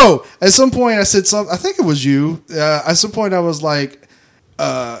 At some point I said something. I think it was you. At some point I was like,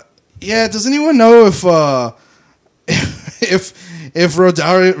 "Yeah, does anyone know if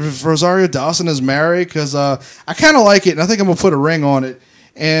Rosario Dawson is married? Because I kind of like it, and I think I'm gonna put a ring on it."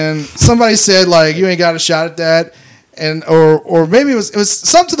 And somebody said like, "You ain't got a shot at that." And or maybe it was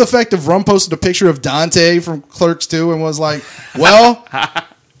something to the effect of Rum posted a picture of Dante from Clerks 2 and was like, "Well,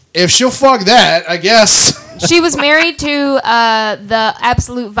 if she'll fuck that, I guess." She was married to the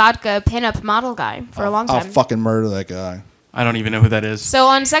Absolute Vodka pinup model guy for a long I'll time. fucking murder that guy. I don't even know who that is. So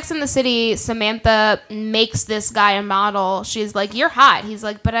on Sex and the City, Samantha makes this guy a model. She's like, "You're hot." He's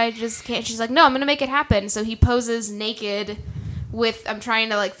like, "But I just can't." She's like, "No, I'm gonna make it happen." So he poses naked with. I'm trying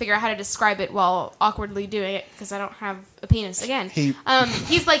to like figure out how to describe it while awkwardly doing it because I don't have a penis. Again,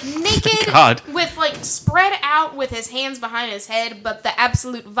 he's like naked God. with like spread out with his hands behind his head, but the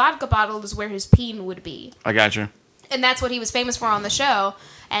absolute vodka bottle is where his peen would be. I got you. And that's what he was famous for on the show.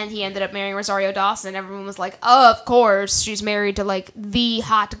 And he ended up marrying Rosario Dawson. Everyone was like, oh, of course, she's married to, like, the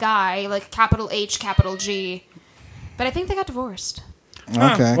hot guy, like, capital H, capital G. But I think they got divorced.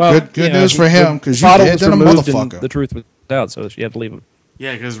 Okay, Well, good news for him, because you bottle did was done a removed and motherfucker. the truth was out, so she had to leave him.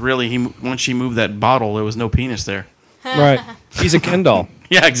 Yeah, because really, once she moved that bottle, there was no penis there. Right. He's a Ken doll.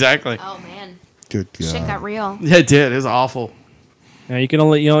 Yeah, exactly. Oh, man. Good Shit God. got real. Yeah, it did. It was awful. Yeah, you can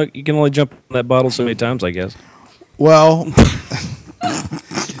only jump on that bottle so many times, I guess. Well,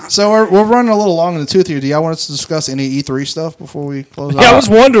 so we're running a little long in the tooth here. Do y'all want us to discuss any E3 stuff before we close out? Yeah, I was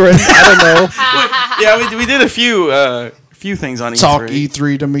wondering. I Yeah, we did a few things on Talk E3.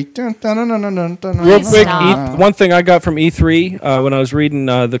 E3 to me. Dun, dun, dun, dun, dun, dun, dun, don't know. Real Please quick, stop. one thing I got from E3 when I was reading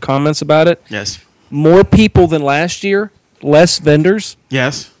the comments about it: Yes. more people than last year, less vendors.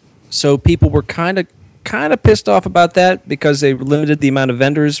 Yes. So people were kind of pissed off about that because they limited the amount of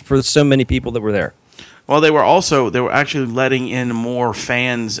vendors for so many people that were there. Well, they were actually letting in more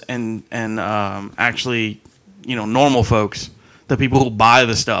fans and actually, normal folks, the people who buy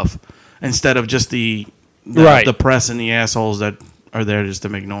the stuff, instead of just the Right. the press and the assholes that are there just to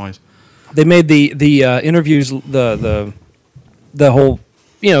make noise. They made the interviews the whole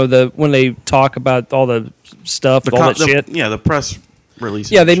when they talk about all the stuff, all that shit. Yeah, the press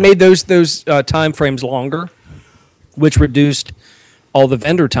releases. Yeah, they and made those time frames longer, which reduced all the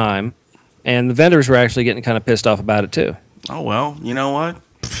vendor time, and the vendors were actually getting kind of pissed off about it too. Oh well, you know what?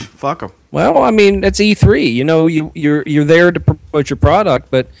 Fuck them. Well, I mean, it's E3. You're there to promote your product,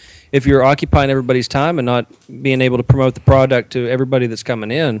 but if you're occupying everybody's time and not being able to promote the product to everybody that's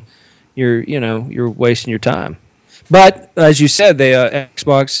coming in, you're wasting your time. But as you said,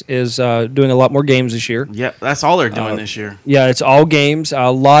 Xbox is doing a lot more games this year. Yeah, that's all they're doing this year. Yeah, it's all games.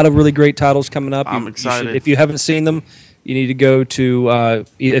 A lot of really great titles coming up. I'm excited. If you haven't seen them, you need to go to,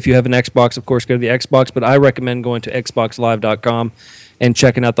 if you have an Xbox, of course, go to the Xbox. But I recommend going to xboxlive.com and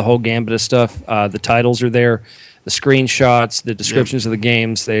checking out the whole gambit of stuff. The titles are there, the screenshots, the descriptions of the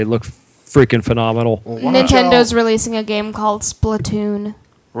games. They look freaking phenomenal. Nintendo's releasing a game called Splatoon.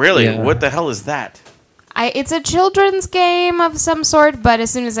 Really? Yeah. What the hell is that? It's a children's game of some sort, but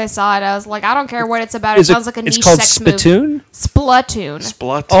as soon as I saw it, I was like, I don't care what it's about. It Is sounds like a niche it's called sex move. Splatoon? Splatoon.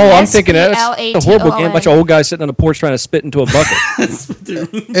 Splatoon. Oh, I'm thinking that's a horrible game. A S-P-L-A-T-O-N. bunch of old guys sitting on a porch trying to spit into a bucket.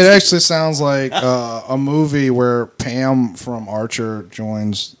 It actually sounds like a movie where Pam from Archer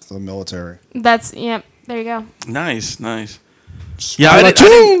joins the military. There you go. Nice. Yeah,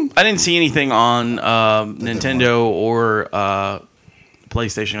 I didn't see anything on Nintendo or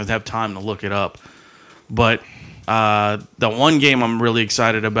PlayStation. I didn't have time to look it up. But the one game I'm really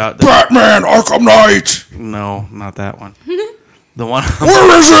excited about... Batman Arkham Knight! No, not that one. The one...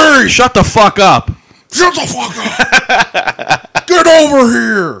 Where is he? Shut the fuck up! Shut the fuck up! Get over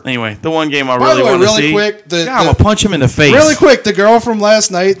here! Anyway, the one game I By really the way, want to really see... quick, God, I'm going to punch him in the face. Really quick, the girl from last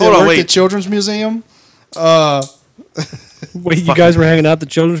night that Hold on, worked wait. at Children's Museum. Wait, you guys were hanging out at the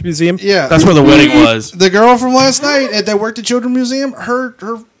Children's Museum? Yeah, That's where the wedding was. the girl from last night that worked at Children's Museum. Her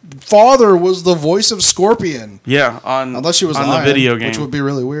father was the voice of Scorpion. Yeah, Unless she was on lying, the video game. which would be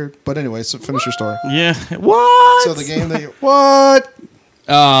really weird. But anyway, so finish your story. Yeah. What? So the game that you, what?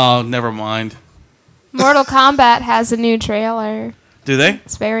 Oh, never mind. Mortal Kombat has a new trailer. Do they?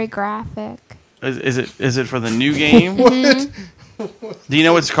 It's very graphic. Is it for the new game? Do you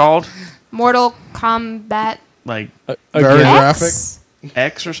know what it's called? Mortal Kombat Like Very Again? graphic. X?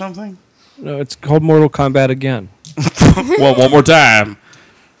 X or something? No, it's called Mortal Kombat again. Well, one more time.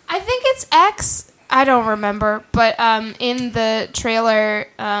 I think it's X. I don't remember, but in the trailer,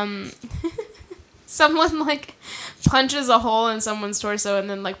 someone like punches a hole in someone's torso and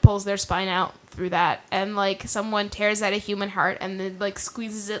then like pulls their spine out through that, and like someone tears at a human heart and then like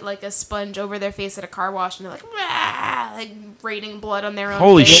squeezes it like a sponge over their face at a car wash, and they're like raining blood on their own.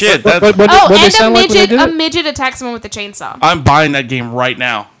 Holy face. shit! What That, they And sound like when they did a it? midget attacks someone with a chainsaw. I'm buying that game right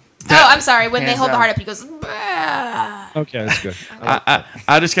now. I'm sorry. When they hands hold the down. heart up, he goes. "Bah." Okay, that's good.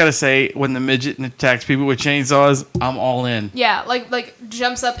 I just gotta say, when the midget attacks people with chainsaws, I'm all in. Yeah, like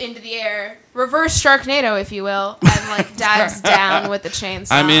jumps up into the air, reverse Sharknado, if you will, and like dives down with the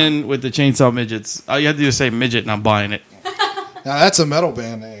chainsaw. I'm in with the chainsaw midgets. All you have to do is say midget, and I'm buying it. Now that's a metal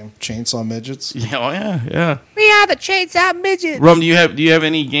band name, Chainsaw Midgets. Yeah, oh yeah. We are the Chainsaw Midget. Rum, do you have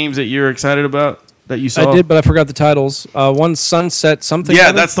any games that you're excited about that you saw? I did, but I forgot the titles. One Sunset something. Yeah,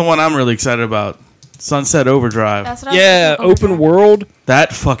 other? that's the one I'm really excited about. Sunset Overdrive. That's what I was Yeah, thinking, open Overdrive. world.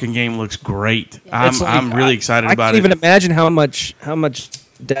 That fucking game looks great. I'm really excited I about can't it. even imagine how much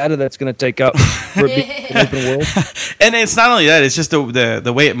data that's going to take up for it being an open world. And it's not only that; it's just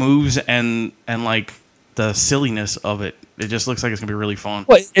the way it moves and like the silliness of it. It just looks like it's gonna be really fun.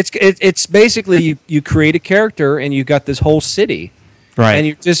 Well, it's basically you create a character and you got this whole city, Right. and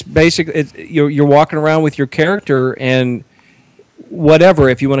you just basically you're walking around with your character and whatever.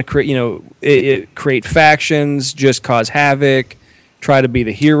 If you want to create create factions, just cause havoc, try to be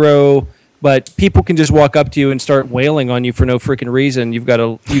the hero. But people can just walk up to you and start wailing on you for no freaking reason. You've got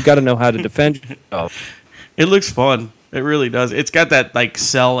to know how to defend yourself. It looks fun. It really does. It's got that like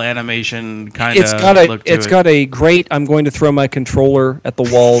cell animation kind It's of got look to it's it. got a great. I'm going to throw my controller at the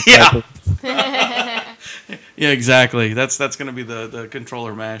wall. Yeah. Type of, Yeah, exactly. That's going to be the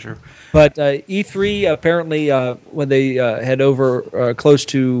controller masher. but E3 apparently when they had over close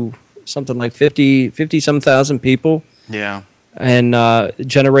to something like 50 some thousand people Yeah. and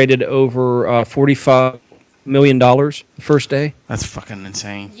generated over $45 million the first day. That's fucking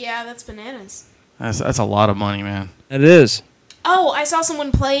insane. Yeah, that's bananas. That's a lot of money, man. It is. Oh, I saw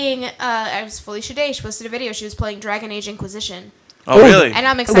someone playing. I was Felicia Day. She posted a video. She was playing Dragon Age Inquisition, Oh, really? and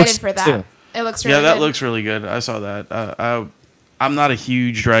I'm looks excited for that. too. It looks really Yeah, that good. looks really good. I saw that. I'm not a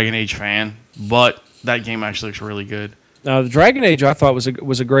huge Dragon Age fan, but that game actually looks really good. The Dragon Age I thought was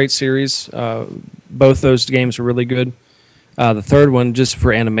a great series. Both those games were really good. The third one, just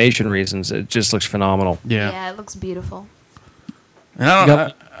for animation reasons, it just looks phenomenal. Yeah, it looks beautiful. And I Got-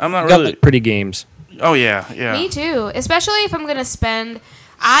 don't, I'm not Got really. like pretty games. Oh yeah, yeah. Me too. Especially if I'm gonna spend.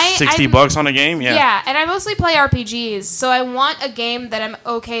 $60 on a game. Yeah. Yeah, and I mostly play RPGs, so I want a game that I'm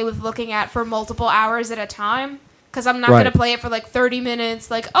okay with looking at for multiple hours at a time. Because I'm not Right. gonna play it for like 30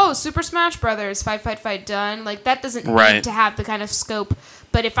 minutes. Like, oh, Super Smash Brothers, fight, done. Like that doesn't Right. need to have the kind of scope.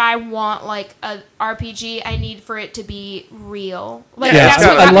 But if I want like a RPG, I need for it to be real. Like Yeah, that's it's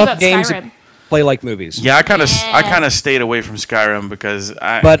what gotta- got I me love about games Skyrim. that play like movies. Yeah, I kind of Yeah. stayed away from Skyrim because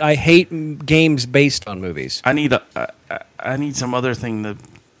But I hate games based on movies. I need I need some other thing to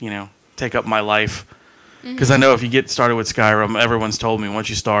take up my life because I know if you get started with Skyrim, everyone's told me once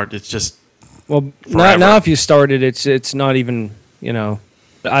you start, it's just Well, Forever. now if you start it, it's not even,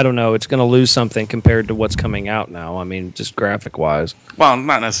 I don't know. It's going to lose something compared to what's coming out now. I mean, just graphic wise. well,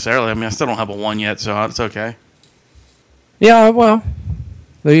 not necessarily. I mean, I still don't have a 1 yet, so it's okay. Yeah, well,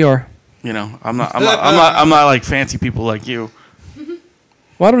 there you are. I'm not like fancy people like you.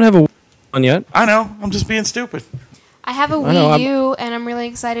 Well, I don't have a one yet. I know. I'm just being stupid. I have a I know, Wii I'm- U, and I'm really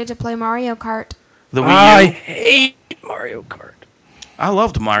excited to play Mario Kart. The Wii I U. hate Mario Kart. I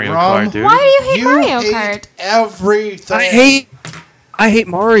loved Mario Wrong. Kart, dude. Why do you hate You Mario hate Kart? everything. I hate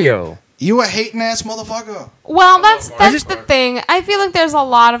Mario. You a hating ass motherfucker. Well, that's just- the thing. I feel like there's a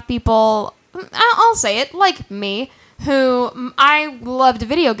lot of people. I'll say it, like me, who I loved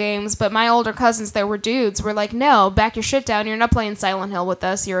video games, but my older cousins that were dudes were like, "No, back your shit down. You're not playing Silent Hill with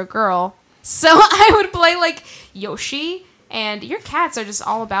us. You're a girl." So I would play like Yoshi, and your cats are just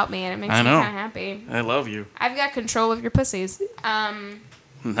all about me, and it makes I me know. kind of happy. I love you. I've got control of your pussies.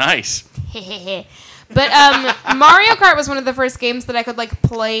 Nice. But Mario Kart was one of the first games that I could like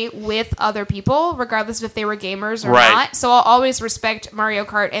play with other people, regardless of if they were gamers or Right. not. So I'll always respect Mario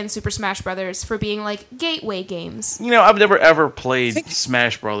Kart and Super Smash Brothers for being like gateway games. I've never ever played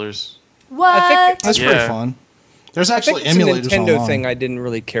Smash Brothers. What? That's Yeah. pretty fun. There's I actually think it's a emulators Nintendo online. thing I didn't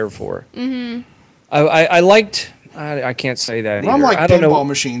really care for. Mm-hmm. I liked. I can't say that. Ron either. liked I don't pinball know.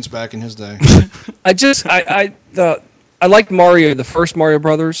 machines back in his day. I liked Mario, the first Mario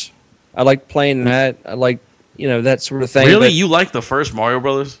Brothers. I liked playing that. I liked that sort of thing. Really, but- you like the first Mario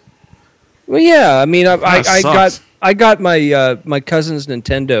Brothers? Well, yeah. I mean, I sucks. got my cousin's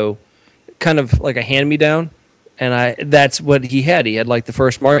Nintendo, kind of like a hand me down, and that's what he had. He had like the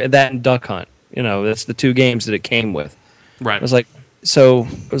first Mario, that and Duck Hunt. That's the two games that it came with. Right. I was like,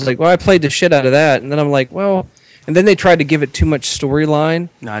 well, I played the shit out of that, and then I'm like, well, and then they tried to give it too much storyline.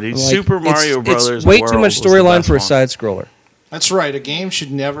 Nah, dude. I'm like, Super Mario Brothers. It's way too World much was the storyline best for a one. side scroller. That's right. A game should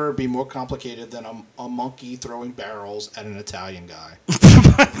never be more complicated than a monkey throwing barrels at an Italian guy.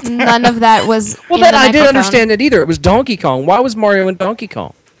 None of that was. Well, in then the I didn't microphone. understand it either. It was Donkey Kong. Why was Mario in Donkey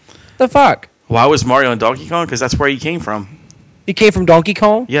Kong? The fuck? Why was Mario and Donkey Kong? Because that's where he came from. He came from Donkey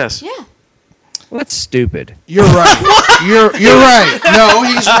Kong? Yes. Yeah. Well, that's stupid. You're right. you're right. No,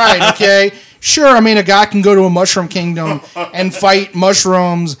 he's right. Okay. Sure. I mean, a guy can go to a mushroom kingdom and fight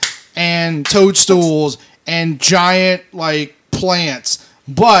mushrooms and toadstools and giant like plants,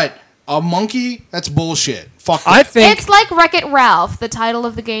 but a monkey? That's bullshit. Fuck. I that. think It's like Wreck-It Ralph. The title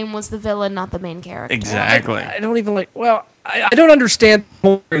of the game was the villain, not the main character. Exactly. I don't even like. Well, I don't understand the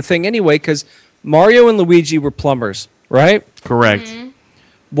whole thing anyway because Mario and Luigi were plumbers, right? Correct. Mm-hmm.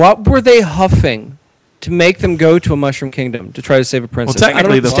 What were they huffing to make them go to a Mushroom Kingdom to try to save a Well, princess? I don't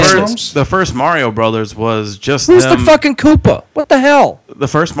technically, the understand first this. the first Mario Brothers was just Who's them. the fucking Koopa? What the hell? The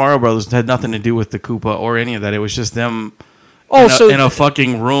first Mario Brothers had nothing to do with the Koopa or any of that. It was just them Oh, in, a, so in a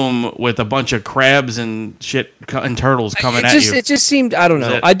fucking room with a bunch of crabs and shit and turtles coming at you. It just seemed, I don't know.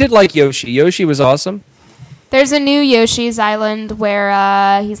 Is it- I did like Yoshi. Yoshi was awesome. There's a new Yoshi's Island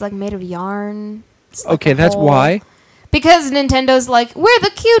where he's like made of yarn. It's like Okay, a that's whole- why. Because Nintendo's like, we're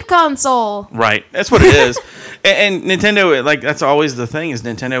the cute console. Right. That's what it is. And Nintendo, like, that's always the thing, is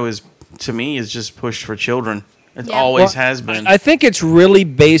Nintendo is, to me, is just pushed for children. It Yeah. always Well, has been. I think it's really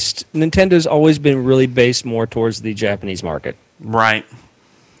based, Nintendo's always been really based more towards the Japanese market. Right.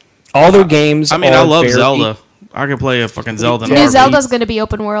 All their games I mean, are I love very- Zelda. I could play a fucking Zelda. in a New heartbeat. Zelda's going to be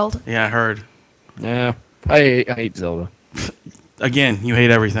open world. Yeah, I heard. Yeah, I hate Zelda. Again, you hate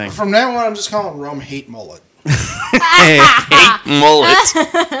everything. From now on, I'm just calling Rum Hate Mullet. Hate mullet.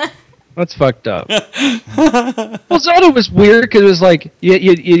 That's fucked up. Well, Zelda was weird because it was like,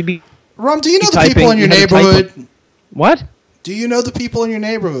 you'd be, Rum, do you know the Typing, people in your you had to type neighborhood? what? Do you know the people in your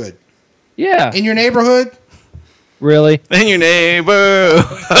neighborhood? Yeah, In your neighborhood? really? And your neighbor.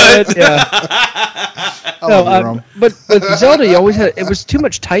 Yeah. I love you, Rum. But Zelda, you always had, it was too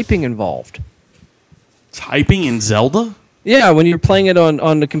much typing involved. Typing in Zelda? Yeah, when you were playing it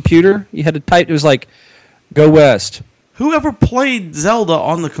on the computer, you had to type. It was like, go west. Whoever played Zelda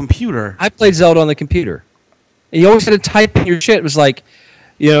on the computer? I played Zelda on the computer. And you always had to type in your shit. It was like,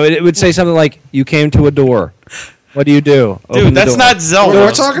 it would say something like, you came to a door. What do you do? Open Dude, the that's door. not Zelda.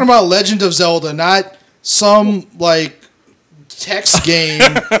 We're talking about Legend of Zelda, not some, like, text game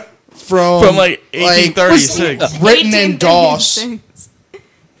From like 1836. written in DOS. 1836.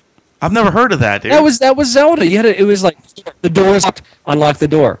 I've never heard of that, dude. That was Zelda. You had to, it was like, the door is locked. Unlock the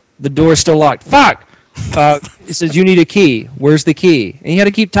door. The door is still locked. Fuck. It says you need a key. Where's the key? And you had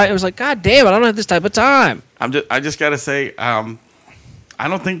to keep typing. It was like, God damn it! I don't have this type of time. I just gotta say, I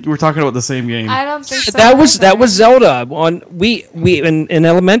don't think we're talking about the same game. I don't think so. That was either. Zelda. We in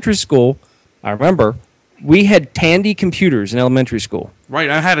elementary school. I remember we had Tandy computers in elementary school. Right,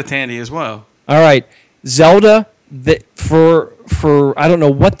 I had a Tandy as well. All right, Zelda. For I don't know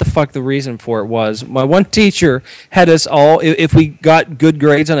what the fuck the reason for it was. My one teacher had us all. If we got good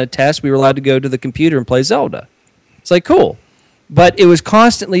grades on a test, we were allowed to go to the computer and play Zelda. It's like cool, but it was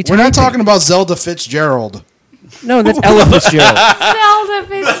constantly. We're not typing. talking about Zelda Fitzgerald. No, that's Ella Fitzgerald. Zelda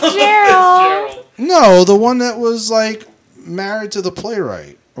Fitzgerald. No, the one that was, like, married to the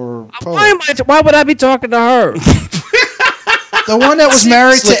playwright or poet. Why would I be talking to her? The one that was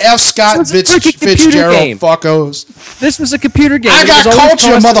married to F. Scott It's a freaking computer Fitzgerald, game. fuckos. This was a computer game. I It got was always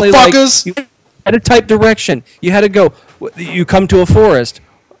culture, constantly like, motherfuckers. you had to type direction. You had to go. You come to a forest.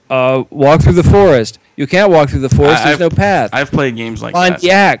 Walk through the forest. You can't walk through the forest. There's no path. I've played games like Find that.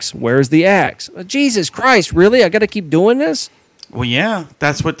 the axe. Where's the axe? Jesus Christ! Really? I got to keep doing this? Well, yeah,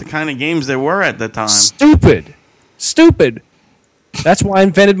 that's what the kind of games they were at the time. Stupid. That's why I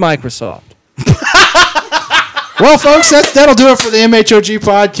invented Microsoft. Well, folks, that'll do it for the MHOG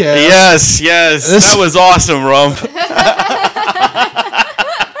podcast. Yes, that was awesome, Rum.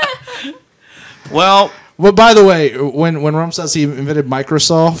 Well, By the way, when Rum says he invented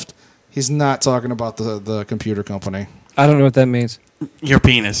Microsoft, he's not talking about the computer company. I don't know what that means. your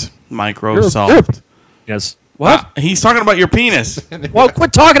penis, Microsoft. Yes. What? He's talking about your penis. Well,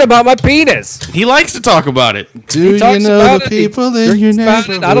 quit talking about my penis. He likes to talk about it. Do you talks know about the it. He people in your drinks about it.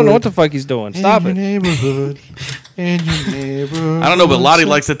 neighborhood? I don't know what the fuck he's doing. Stop in it. your neighborhood. In your neighborhood. I don't know, but Lottie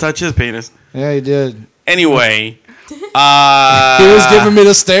likes to touch his penis. Yeah, he did. Anyway, He was giving me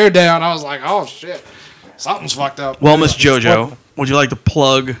the stare down. I was like, oh, shit. Something's fucked up. well, Miss JoJo, would you like to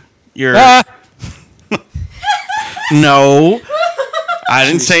plug your... Ah, No. I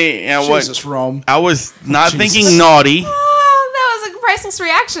didn't say... Jesus, Rum. I was not Jesus. thinking naughty, Oh, that was a priceless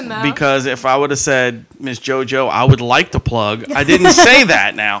reaction, though. because if I would have said, Miss JoJo, I would like to plug, I didn't say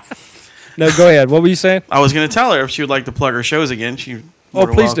that now. no, go ahead. What were you saying? I was going to tell her if she would like to plug her shows again. She Oh,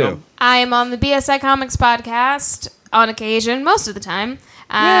 more please welcome. do. I am on the BSI Comics podcast on occasion, most of the time.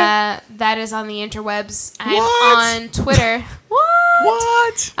 That is on the interwebs. I'm What? on Twitter.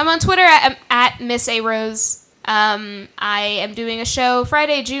 What? I'm on Twitter at Miss A Rose. I am doing a show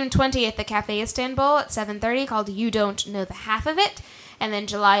Friday, June 20th at Cafe Istanbul at 7:30 called You Don't Know the Half of It. And then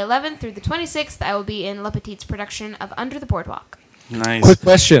July 11th through the 26th, I will be in Le Petit's production of Under the Boardwalk. Nice. Quick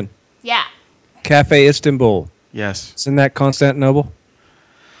question. Yeah. Cafe Istanbul. Yes. Isn't that Constantinople?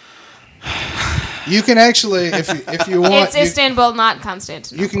 You can actually, if you want, It's Istanbul, not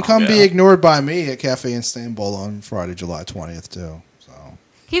Constantinople. you can come be ignored by me at Cafe Istanbul on Friday, July 20th, too. So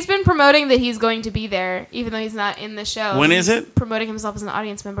He's been promoting that he's going to be there, even though he's not in the show. When He's is it? Promoting himself as an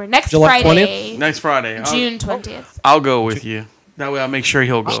audience member. Next July Friday. Next Friday. June 20th. I'll go with you. That way I'll make sure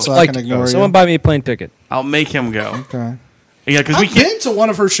he'll go. So I Like can to ignore go. you. Someone buy me a plane ticket. I'll make him go. Okay. Yeah, because we I've can't. been to one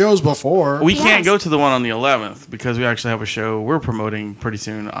of her shows before. We He can't has. go to the one on the 11th because we actually have a show we're promoting pretty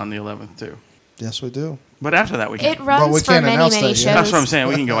soon on the 11th too. Yes, we do. But after that we It can. runs we for can't many, announce many that shows. yet. That's what I'm saying.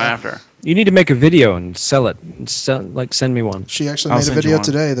 We can go after. You need to make a video and sell it. And send me one. She actually I'll made a send you video one.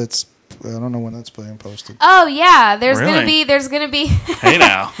 today that's, I don't know when that's being posted. Oh yeah, there's Really? gonna be. Hey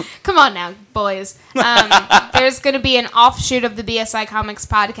now. Come on now, boys. There's gonna be an offshoot of the BSI Comics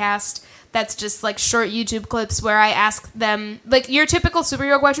podcast. That's just like short YouTube clips where I ask them like your typical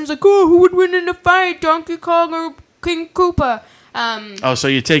superhero questions, like, "Oh, who would win in a fight, Donkey Kong or King Koopa?" Oh, so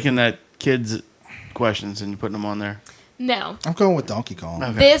you're taking that kid's questions and you're putting them on there? No, I'm going with Donkey Kong.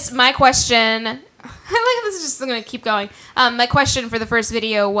 Okay. my question. I like this is just going to keep going. My question for the first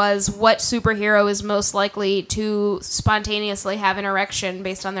video was, what superhero is most likely to spontaneously have an erection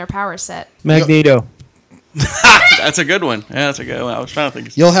based on their power set? Magneto. That's a good one. Yeah, that's a good one. I was trying to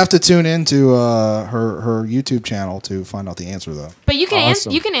think. You'll have to tune into her YouTube channel to find out the answer, though. But you can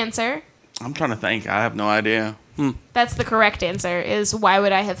Awesome. you can answer. I'm trying to think. I have no idea. That's the correct answer. Is why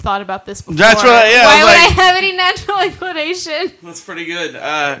would I have thought about this before? That's what I- yeah, Why I was would like- I have any natural inclination? That's pretty good.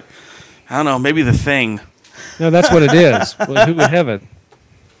 I don't know. Maybe The Thing. No, that's what it is. Well, who would have it?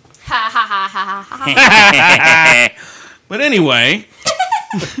 Ha ha ha ha ha. But anyway.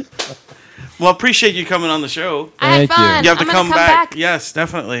 Well, appreciate you coming on the show. I had Thank you. fun. You have to I'm gonna come back. Yes,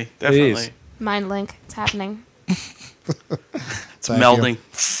 definitely. Definitely. Mind link. It's happening. It's Thank melding.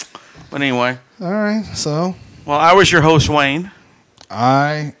 But anyway. All right, so Well, I was your host, Wayne.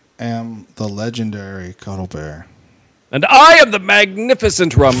 I am the legendary Cuddle Bear. And I am the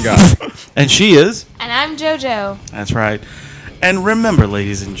magnificent rum guy. And she is. And I'm JoJo. That's right. And remember,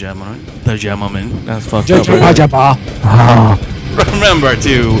 ladies and gentlemen, that's fucked Jojo up. Rajaba. Remember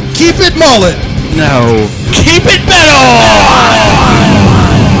to Keep it mullet! keep it metal.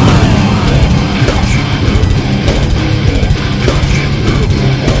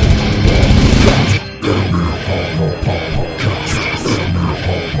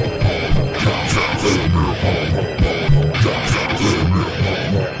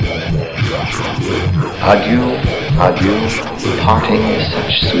 Adieu, adieu, parting is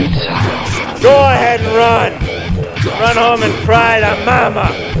such sweet sorrow. Go ahead and run. Run home and cry to mama.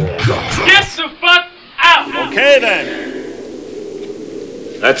 Get the fuck out! Okay then.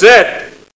 That's it.